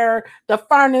later, the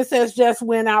furnace has just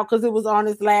went out because it was on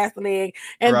its last leg.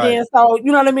 And then, so, you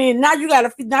know what I mean? Now you got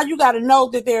to know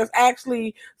that there's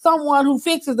actually someone who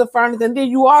fixes the furnace. And then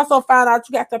you also find out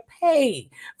you got to pay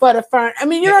for the furnace. I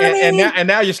mean, you know what I mean? And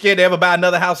now you're scared to ever buy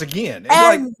another house again.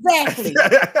 Exactly.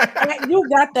 You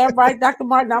got that right, Dr.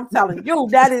 Martin. I'm telling you,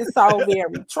 that is so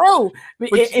very true.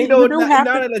 But you and know, you do have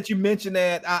now to. that you mention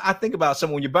that, I think about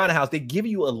someone when you're buying a house, they give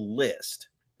you a list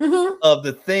Mhm, of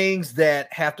the things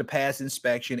that have to pass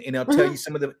inspection, and they'll tell mhm. you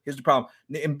some of the. Here's the problem,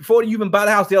 and before you even buy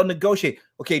the house, they'll negotiate.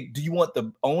 Okay, do you want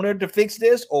the owner to fix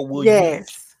this, or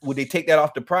Yes, would they take that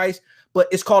off the price? But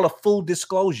it's called a full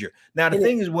disclosure. Now the it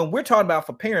thing is. is, when we're talking about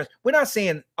for parents, we're not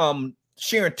saying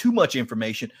sharing too much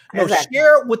information. No, Exactly.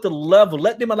 share it with the level.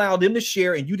 Let them allow them to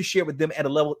share, and you to share with them at a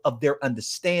level of their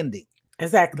understanding. To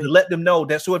Exactly. let them know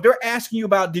that. So if they're asking you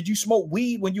about, did you smoke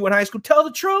weed when you were in high school? Tell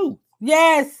the truth.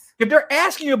 Yes. If they're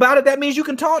asking you about it, that means you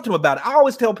can talk to them about it. I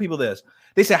always tell people this.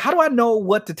 They say, how do I know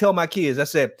what to tell my kids? I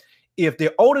said, if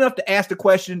they're old enough to ask the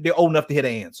question, they're old enough to hear the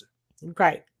answer.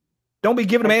 Right. Don't be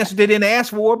giving them answers they didn't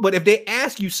ask for. But if they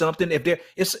ask you something,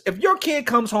 if your kid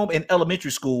comes home in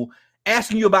elementary school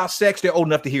asking you about sex, they're old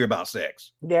enough to hear about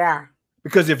sex. Yeah.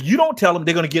 Because if you don't tell them,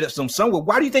 they're going to get it from somewhere.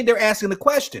 Why do you think they're asking the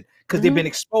question? Because they've been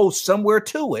exposed somewhere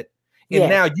to it. And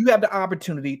now you have the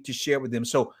opportunity to share with them.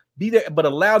 So be there, but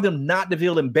allow them not to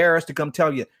feel embarrassed to come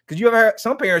tell you. Because you ever heard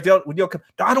some parents, they'll come,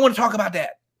 I don't want to talk about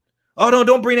that. Oh, no,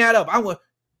 don't bring that up.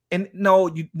 And no,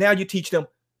 now you teach them,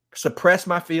 suppress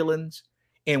my feelings.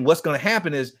 And what's going to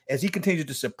happen is, as he continues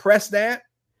to suppress that,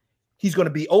 he's going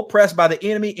to be oppressed by the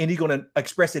enemy, and he's going to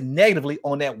express it negatively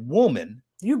on that woman.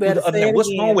 You better say it what's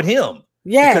again. wrong with him?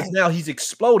 Yeah. Because now he's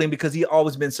exploding because he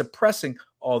always been suppressing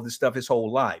all this stuff his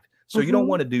whole life. So you don't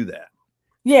want to do that.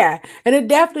 Yeah, and it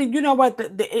definitely, you know what,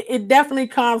 it definitely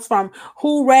comes from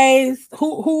who raised,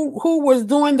 who was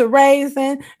doing the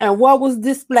raising and what was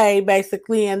displayed,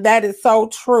 basically, and that is so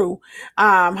true.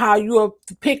 How you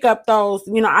pick up those,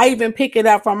 you know, I even pick it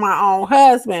up from my own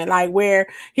husband, like where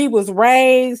he was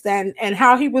raised and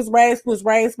how he was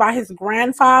raised by his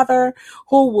grandfather,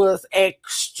 who was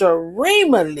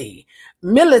extremely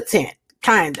militant.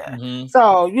 Kind of.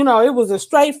 So, you know, it was a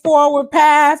straightforward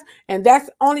path. And that's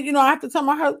only, you know, I have to tell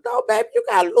my husband, no, baby, you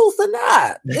got to loosen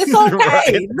up. It's okay.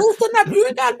 Right. Loosen up. You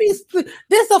ain't got to be,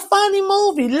 this a funny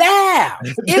movie. Laugh.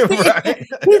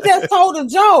 He just told a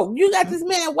joke. You got this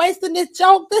man wasting this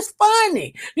joke. This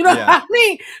funny. You know what I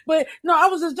mean? But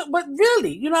no, but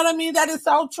really, you know what I mean? That is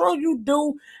so true. You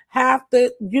do have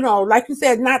to, you know, like you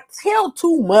said, not tell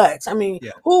too much. I mean,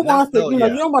 who wants to, you know,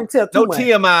 you don't want to tell too much. No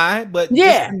TMI, but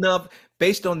just enough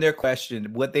based on their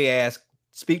question, what they ask,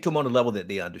 speak to them on the level that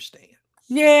they understand.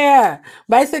 Yeah,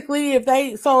 basically, if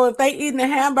they eating a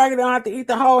hamburger, they don't have to eat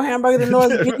the whole hamburger. The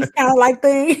noise it's kind of like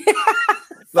thing.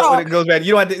 So it goes back.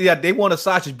 You don't have to. Yeah, they want a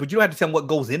sausage, but you don't have to tell them what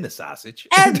goes in the sausage.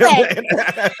 Exactly.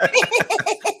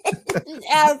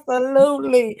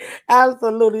 Absolutely,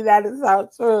 that is so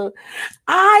true.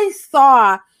 I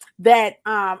saw that.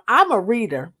 I'm a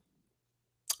reader.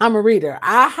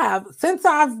 I have, since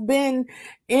I've been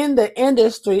in the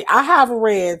industry, I have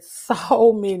read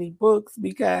so many books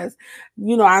because,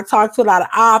 you know, I talk to a lot of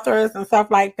authors and stuff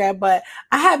like that, but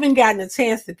I haven't gotten a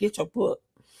chance to get your book.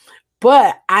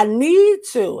 But I need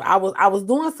to. I was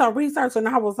doing some research and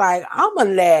I was like, I'm gonna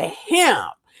let him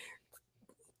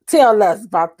tell us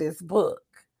about this book.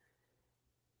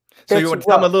 So you want to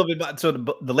tell me a little bit about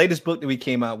the latest book that we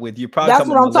came out with? You probably that's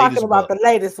what I'm talking about. The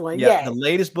latest one, yeah. The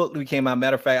latest book that we came out.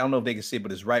 Matter of fact, I don't know if they can see it,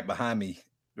 but it's right behind me.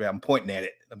 I'm pointing at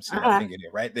it. I'm seeing my finger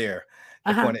there, right there.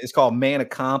 It's called Man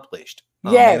Accomplished.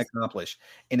 Man Accomplished,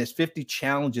 and it's 50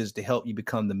 challenges to help you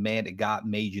become the man that God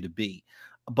made you to be.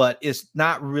 But it's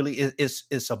not really.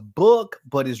 It's a book,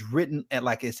 but it's written at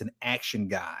like it's an action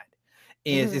guide.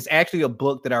 It's actually a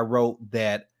book that I wrote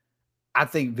that I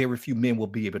think very few men will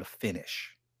be able to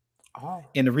finish. Oh.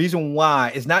 And the reason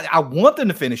why is not I want them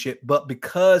to finish it, but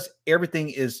because everything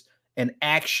is an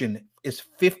action, is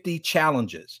 50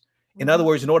 challenges. In other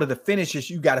words, in order to finish this,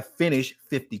 you got to finish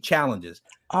 50 challenges.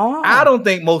 Oh. I don't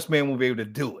think most men will be able to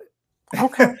do it.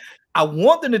 Okay. I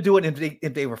want them to do it. And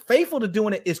if they were faithful to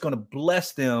doing it, it's going to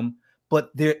bless them,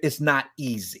 but it's not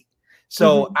easy.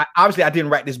 So obviously I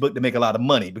didn't write this book to make a lot of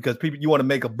money, because you want to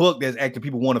make a book that's actually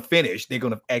people want to finish. They're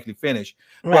going to actually finish.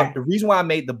 Right. But the reason why I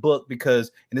made the book, because,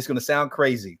 and it's going to sound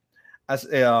crazy. I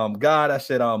said, God, I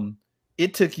said,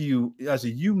 it took you, I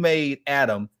said, you made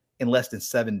Adam in less than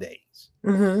 7 days.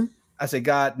 I said,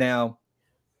 God, now,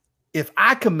 if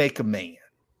I can make a man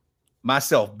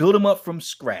myself, build him up from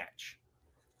scratch,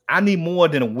 I need more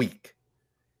than a week.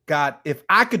 God, if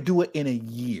I could do it in a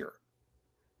year,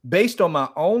 based on my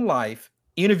own life,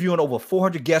 interviewing over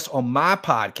 400 guests on my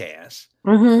podcast,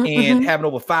 and having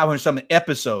over 500 something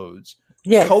episodes,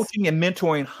 coaching and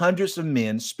mentoring hundreds of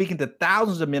men, speaking to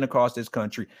thousands of men across this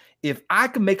country. If I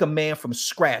could make a man from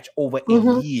scratch over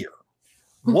a year,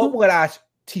 what would I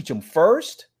teach him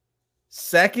first,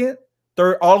 second,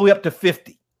 third, all the way up to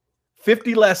 50?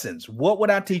 50 lessons. What would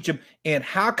I teach him? And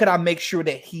how could I make sure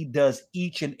that he does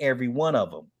each and every one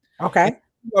of them? Okay.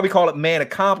 Why we call it Man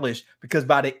Accomplished, because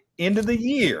by the end of the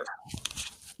year,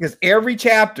 because every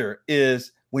chapter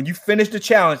is, when you finish the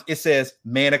challenge, it says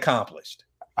Man Accomplished.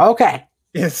 Okay.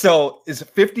 And so it's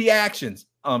 50 actions,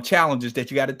 challenges that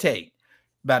you got to take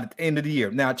by the end of the year.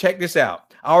 Now, check this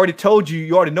out. I already told you,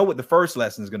 you already know what the first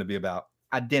lesson is going to be about: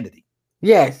 identity.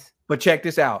 Yes. But check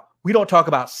this out. We don't talk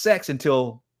about sex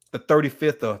until the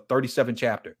 35th or 37th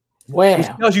chapter. Well, Which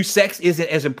tells you sex isn't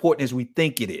as important as we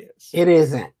think it is. It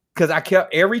isn't. Because I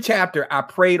kept every chapter, I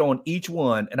prayed on each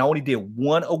one, and I only did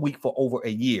one a week for over a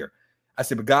year. I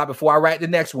said, but God, before I write the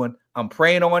next one, I'm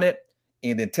praying on it.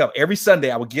 And then every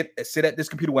Sunday I would sit at this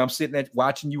computer where I'm sitting at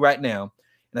watching you right now.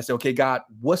 And I said, okay, God,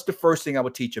 what's the first thing I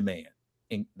would teach a man?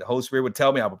 And the Holy Spirit would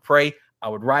tell me, I would pray, I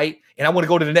would write, and I want to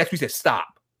go to the next week. He said,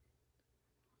 stop.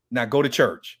 Now go to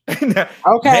church. Okay.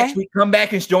 Next week, come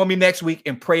back and join me next week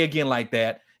and pray again like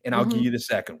that. And I'll give you the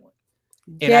second one.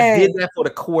 And I did that for the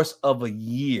course of a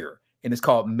year. And it's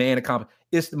called Man Accomplished.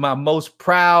 It's my most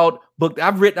proud book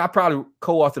I've written. I probably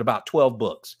co-authored about 12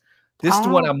 books. This is the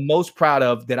one I'm most proud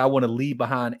of, that I want to leave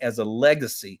behind as a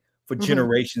legacy for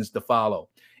generations to follow.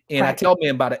 And I tell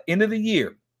men, by the end of the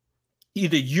year,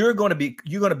 either you're going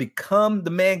to become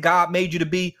the man God made you to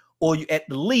be, or at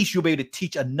the least you'll be able to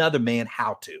teach another man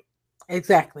how to.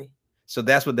 Exactly. So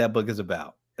that's what that book is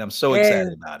about. And I'm so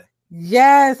excited about it.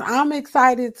 Yes, I'm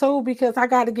excited too, because I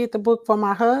got to get the book for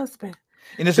my husband.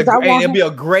 And it'll be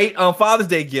a great Father's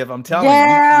Day gift. I'm telling you.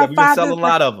 We're going to sell a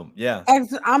lot of them. Yeah.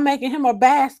 I'm making him a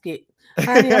basket.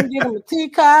 Honey, I'm getting him a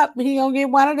teacup. He gonna get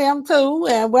one of them too.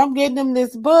 And I'm getting him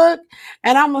this book.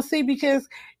 And I'm gonna see, because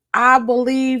I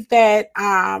believe that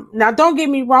now don't get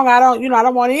me wrong, I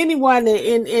don't want anyone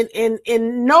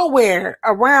in nowhere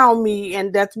around me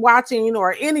and that's watching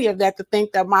or any of that to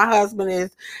think that my husband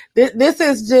is this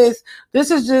is just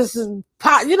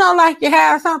like you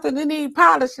have something that need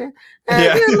polishing.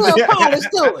 Get a little polish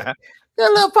to it. Get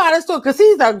a little polish to it, because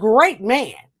he's a great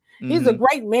man. He's a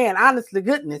great man. Honestly,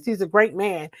 goodness, he's a great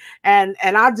man. And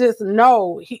I just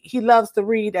know he loves to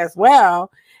read as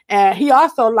well. And he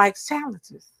also likes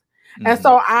challenges. And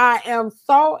so I am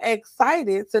so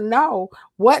excited to know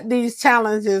what these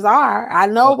challenges are. I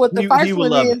know what the first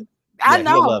one is. I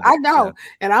know. Yeah.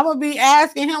 And I'm gonna be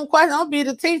asking him questions. I'm gonna be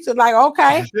the teacher, like,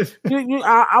 okay,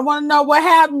 I want to know what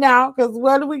happened now, because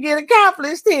what do we get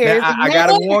accomplished here? Now, I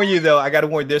gotta warn you though.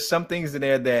 There's some things in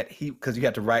there that because you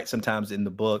have to write sometimes in the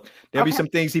book. There'll be some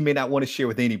things he may not want to share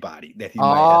with anybody that he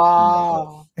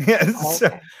might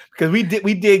have. Because we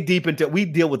dig deep into, we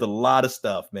deal with a lot of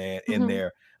stuff, man, in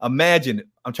there. Imagine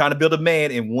I'm trying to build a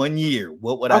man in 1 year.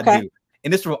 What would I do?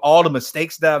 And this from all the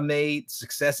mistakes that I've made,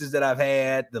 successes that I've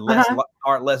had, the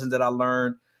hard lessons that I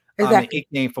learned. Exactly. It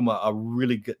came from a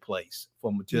really good place,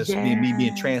 from just me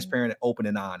being transparent and open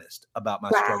and honest about my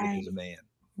struggles as a man.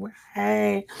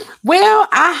 Right. Well,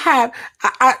 I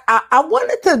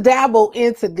wanted to dabble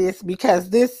into this, because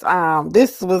this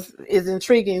is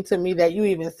intriguing to me that you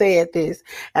even said this,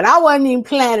 and I wasn't even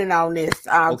planning on this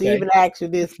to even ask you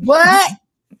this, but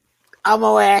I'm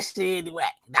gonna ask you anyway.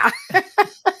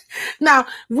 Now,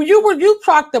 you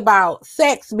talked about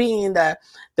sex being the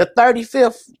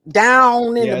 35th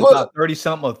down in the book. About 30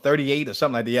 something or 38 or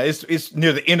something like that. Yeah, it's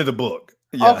near the end of the book.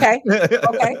 Yeah. Okay,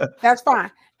 that's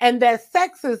fine. And that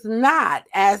sex is not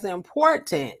as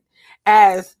important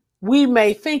as we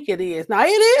may think it is. Now, it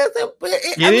is.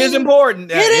 It is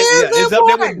important. It's up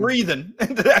there with breathing.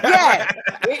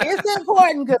 It's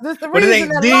important, because it's the reason.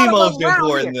 But it ain't the most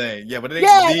important thing. Yeah, but it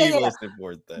ain't the most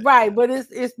important thing. Right, but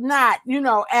it's not,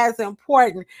 as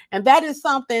important. And that is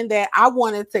something that I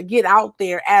wanted to get out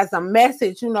there as a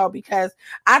message, because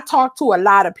I talk to a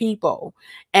lot of people,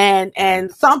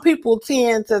 and some people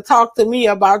tend to talk to me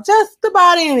about just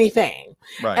about anything.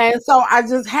 Right. And so I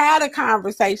just had a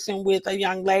conversation with a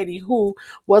young lady who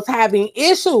was having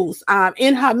issues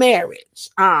in her marriage.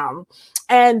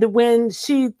 And when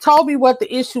she told me what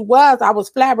the issue was, I was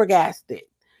flabbergasted,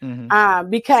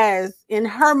 because in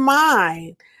her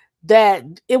mind, that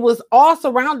it was all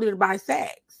surrounded by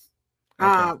sex.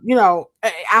 I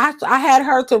had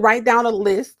her to write down a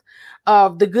list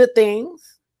of the good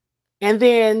things and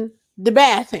then the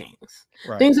bad things.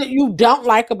 Right. Things that you don't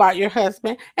like about your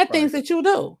husband and things that you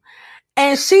do.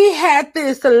 And she had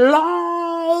this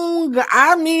long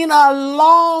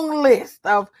list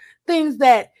of things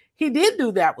that he did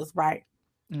do that was right.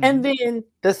 And then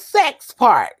the sex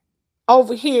part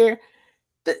over here,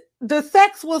 the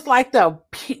sex was like the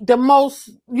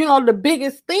most, the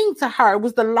biggest thing to her. It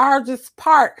was the largest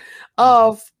part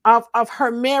of her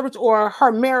marriage, or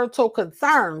her marital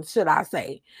concerns, should I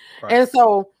say. Right. And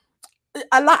so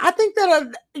a lot. I think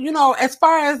that as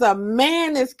far as a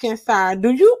man is concerned,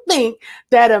 do you think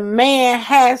that a man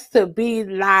has to be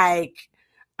like,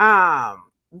 um,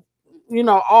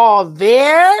 all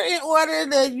there in order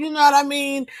to, you know what I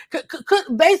mean?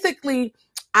 Basically,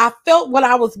 I felt what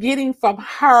I was getting from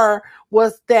her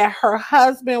was that her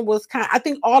husband was I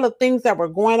think all the things that were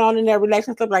going on in their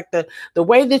relationship, like the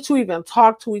way that you even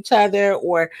talk to each other,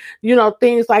 or,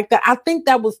 things like that. I think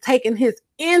that was taking his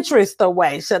interest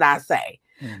away, should I say.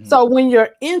 Mm-hmm. So when your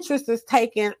interest is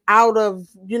taken out of,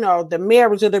 the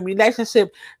marriage or the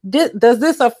relationship, does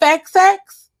this affect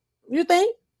sex, you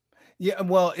think? Yeah,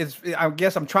 well, I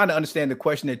guess I'm trying to understand the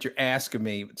question that you're asking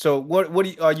me. So what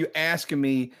are you asking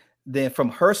me then, from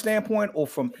her standpoint or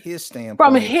from his standpoint?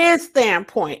 From his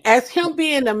standpoint, as him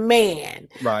being a man,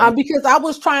 right? Because I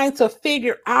was trying to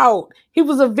figure out, he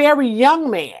was a very young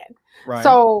man. Right.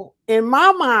 So in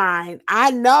my mind,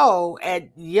 I know at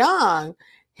young,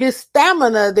 his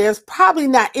stamina, there's probably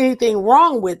not anything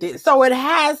wrong with it. So it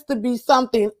has to be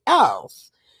something else.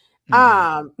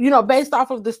 Based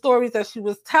off of the stories that she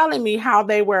was telling me, how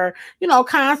they were,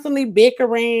 constantly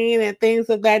bickering and things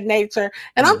of that nature.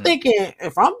 And I'm thinking,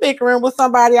 if I'm bickering with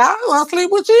somebody, I don't want to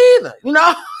sleep with you either.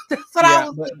 That's what I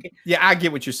was thinking. Yeah, I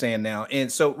get what you're saying now.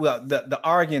 And so, well, the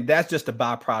argument, that's just a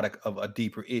byproduct of a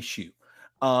deeper issue.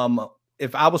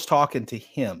 If I was talking to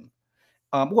him,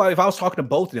 if I was talking to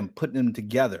both of them, putting them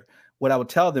together, what I would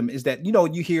tell them is that,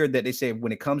 you hear that they say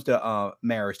when it comes to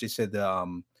marriage, they said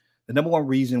the number one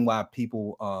reason why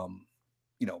people,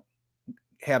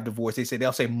 have divorce,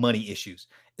 they'll say money issues.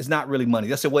 It's not really money.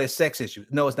 They'll say, well, it's sex issues.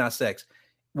 No, it's not sex.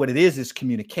 What it is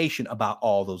communication about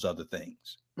all those other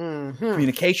things. Mm-hmm.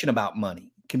 Communication about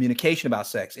money, communication about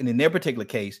sex. And in their particular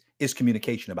case, it's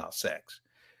communication about sex.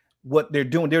 What they're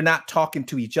doing, they're not talking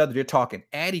to each other. They're talking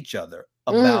at each other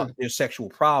about their sexual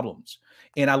problems.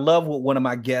 And I love what one of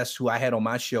my guests who I had on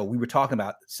my show, we were talking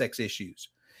about sex issues.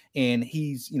 And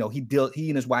he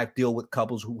and his wife deal with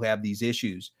couples who have these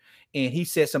issues. And he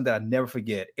said something that I never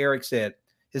forget. Eric said,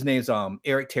 his name's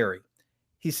Eric Terry.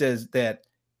 He says that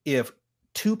if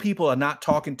two people are not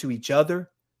talking to each other,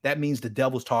 that means the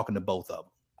devil's talking to both of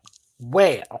them.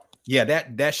 Well, yeah,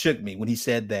 that shook me when he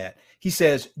said that. He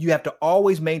says you have to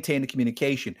always maintain the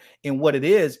communication. And what it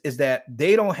is that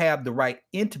they don't have the right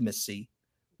intimacy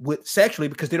with sexually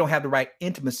because they don't have the right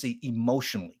intimacy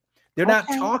emotionally. They're not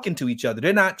talking to each other.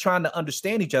 They're not trying to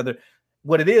understand each other.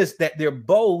 What it is that they're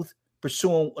both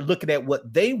looking at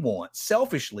what they want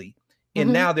selfishly,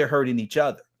 and now they're hurting each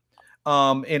other.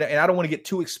 And I don't want to get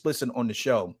too explicit on the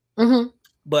show,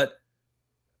 but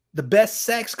the best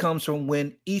sex comes from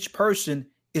when each person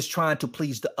is trying to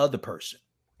please the other person.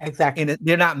 Exactly. And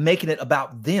they're not making it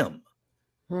about them.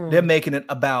 They're making it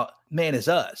about, man, it's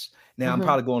us. Now, I'm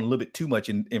probably going a little bit too much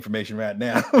information right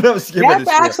now. That's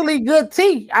actually good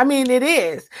tea. I mean, it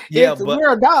is. Yeah,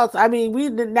 we're adults. I mean, we're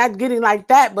not getting like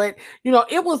that, but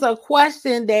it was a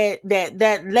question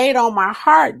that laid on my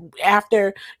heart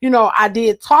after I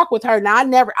did talk with her. Now,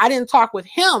 I didn't talk with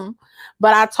him,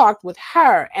 but I talked with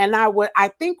her, and I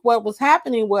think what was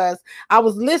happening was I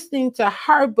was listening to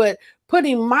her, but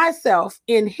putting myself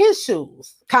in his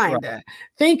shoes, kind of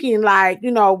thinking like,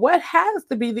 what has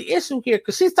to be the issue here?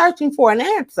 Because she's searching for an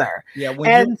answer. Yeah.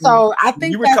 I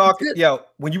think you were talking,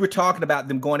 when you were talking about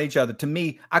them going at each other, to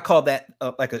me, I call that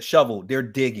like a shovel. They're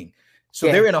digging. So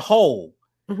they're in a hole.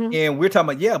 And we're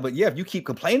talking about, if you keep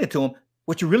complaining to them,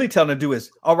 what you're really telling them to do is,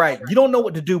 all right, you don't know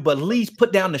what to do, but at least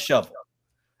put down the shovel.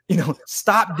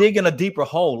 Stop digging a deeper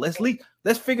hole. Let's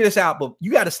figure this out. But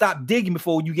you got to stop digging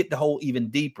before you get the hole even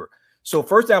deeper. So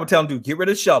first I would tell them to get rid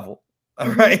of the shovel. All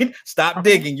right. Stop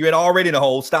digging. You're already in a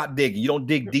hole. Stop digging. You don't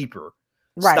dig deeper.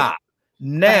 Right. Stop.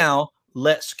 Now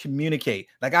let's communicate.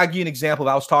 Like I'll give you an example.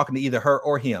 If I was talking to either her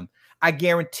or him, I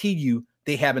guarantee you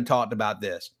they haven't talked about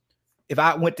this. If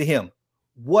I went to him,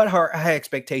 what are her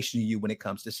expectations of you when it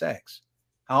comes to sex?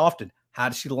 How often? How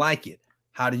does she like it?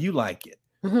 How do you like it?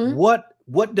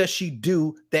 What does she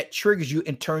do that triggers you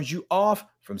and turns you off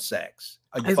from sex?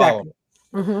 Are you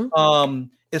following?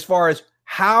 As far as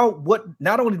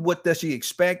not only what does she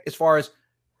expect, as far as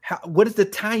what is the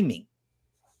timing?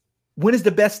 When is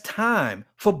the best time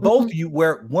for both of you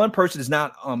where one person is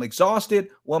not exhausted,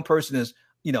 one person is,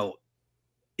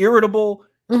 irritable?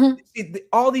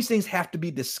 All these things have to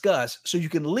be discussed so you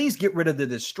can at least get rid of the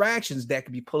distractions that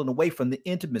could be pulling away from the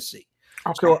intimacy.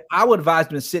 Okay. So I would advise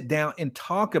them to sit down and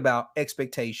talk about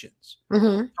expectations,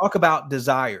 talk about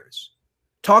desires,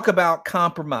 talk about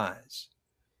compromise,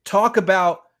 talk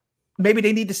about maybe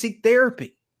they need to seek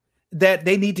therapy, that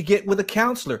they need to get with a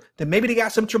counselor, that maybe they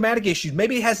got some traumatic issues.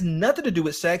 Maybe it has nothing to do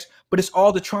with sex, but it's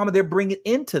all the trauma they're bringing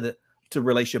into to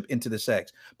relationship, into the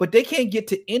sex, but they can't get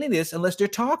to any of this unless they're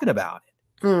talking about it.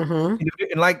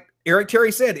 And like Eric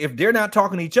Terry said, if they're not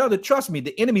talking to each other, trust me,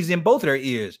 the enemy's in both of their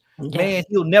ears. Yes. Man,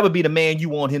 he'll never be the man you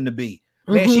want him to be.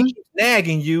 Man, she keeps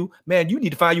nagging you. Man, you need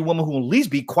to find you a woman who will at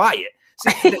least be quiet.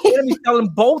 See, the enemy's telling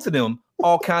both of them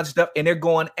all kinds of stuff, and they're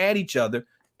going at each other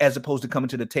as opposed to coming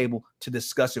to the table to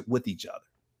discuss it with each other.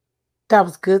 That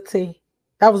was good, T.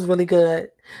 That was really good.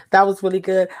 That was really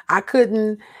good. I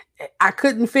couldn't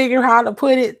figure how to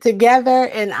put it together,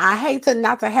 and I hate to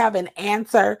not to have an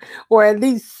answer or at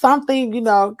least something, you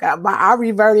know. I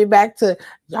reverted back to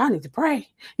y'all need to pray,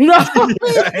 you know.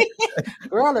 What I mean?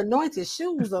 Girl, anointed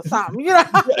shoes or something, you know.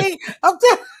 What I mean?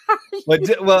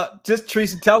 Well, just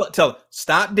Teresa, tell her,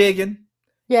 stop digging,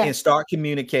 and start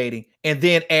communicating, and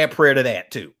then add prayer to that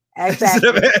too.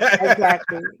 Exactly.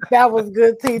 Exactly. That was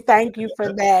good, T. Thank you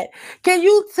for that. Can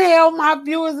you tell my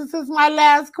viewers, this is my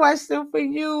last question for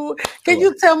you. Can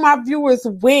you tell my viewers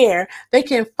where they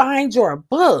can find your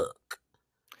book?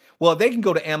 Well, they can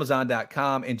go to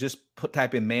Amazon.com and just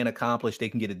type in Man Accomplished. They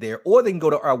can get it there. Or they can go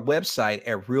to our website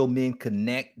at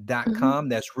realmenconnect.com.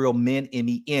 That's Real Men,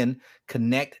 MEN,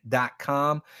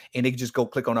 Connect.com. And they can just go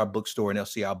click on our bookstore and they'll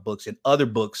see our books and other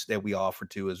books that we offer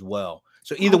too as well.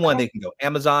 So either one, they can go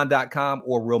Amazon.com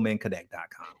or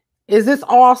realmenconnect.com. Is this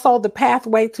also the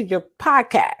pathway to your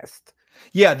podcast?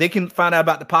 Yeah, they can find out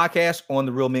about the podcast on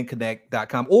the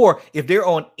realmenconnect.com. Or if they're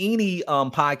on any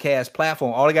podcast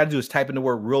platform, all they got to do is type in the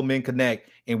word Real Men Connect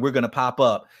and we're going to pop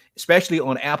up, especially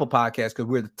on Apple Podcasts, because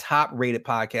we're the top rated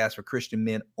podcast for Christian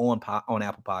men on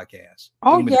Apple Podcasts.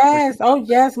 Oh, yes. Oh,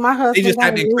 yes. My husband. They just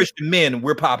type in Christian men and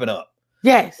we're popping up.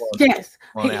 Yes, yes.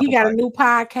 He got a new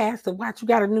podcast to watch. You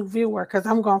got a new viewer because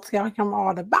I'm going to tell him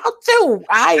all about you.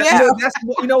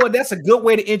 You know what? That's a good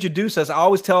way to introduce us. I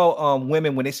always tell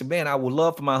women when they say, man, I would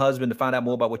love for my husband to find out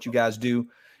more about what you guys do.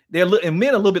 And men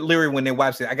are a little bit leery when their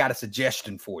wife says, I got a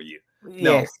suggestion for you. Yes.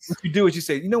 No, what you do is you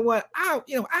say, you know what? I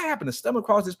happen to stumble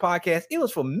across this podcast. It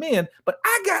was for men, but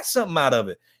I got something out of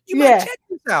it. You might check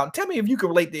this out. Tell me if you can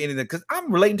relate to anything because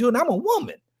I'm relating to it and I'm a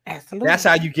woman. Absolutely. That's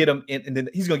how you get him in, and then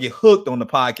he's gonna get hooked on the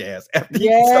podcast after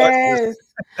yes.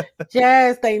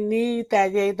 Yes, they need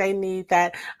that. Yeah, they need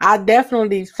that. I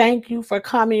definitely thank you for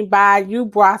coming by. You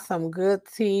brought some good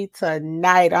tea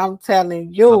tonight. I'm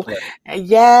telling you.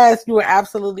 Yes, you were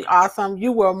absolutely awesome.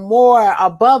 You were more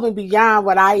above and beyond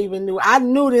what I even knew. I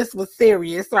knew this was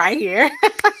serious right here.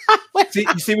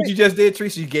 You see what you just did,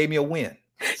 Teresa? You gave me a win.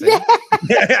 Yeah.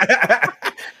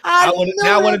 I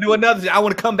want to do another. I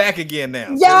want to come back again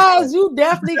now. Yes, you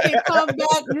definitely can come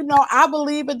back. You know, I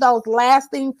believe in those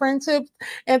lasting friendships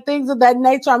and things of that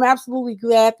nature. I'm absolutely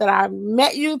glad that I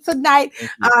met you tonight.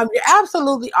 You're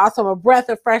absolutely awesome. A breath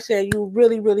of fresh air. You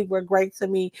really, really were great to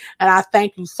me. And I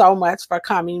thank you so much for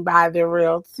coming by The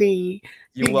Real Tea.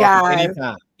 You're welcome.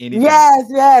 Anytime.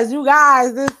 Yes, you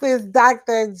guys. This is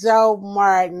Dr. Joe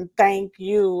Martin. Thank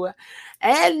you.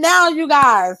 And now, you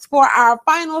guys, for our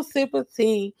final sip of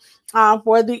tea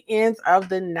for the end of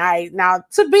the night. Now,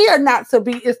 to be or not to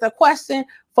be is the question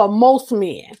for most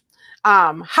men.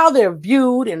 How they're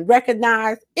viewed and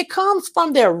recognized. It comes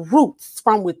from their roots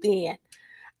from within.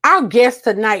 Our guest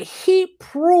tonight, he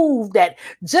proved that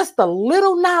just a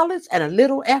little knowledge and a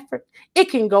little effort, it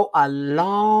can go a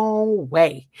long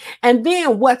way. And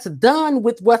then what's done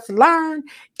with what's learned,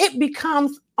 it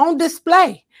becomes on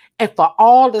display and for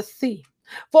all to see.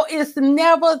 For it's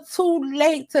never too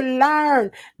late to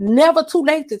learn, never too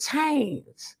late to change,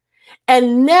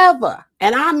 and never,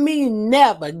 and I mean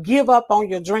never, give up on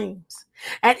your dreams.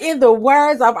 And in the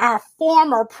words of our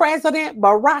former president,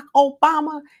 Barack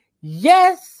Obama,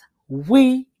 yes,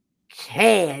 we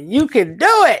can. You can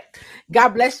do it.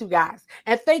 God bless you guys.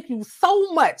 And thank you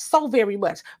so much, so very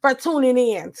much for tuning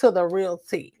in to The Real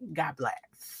Tea. God bless.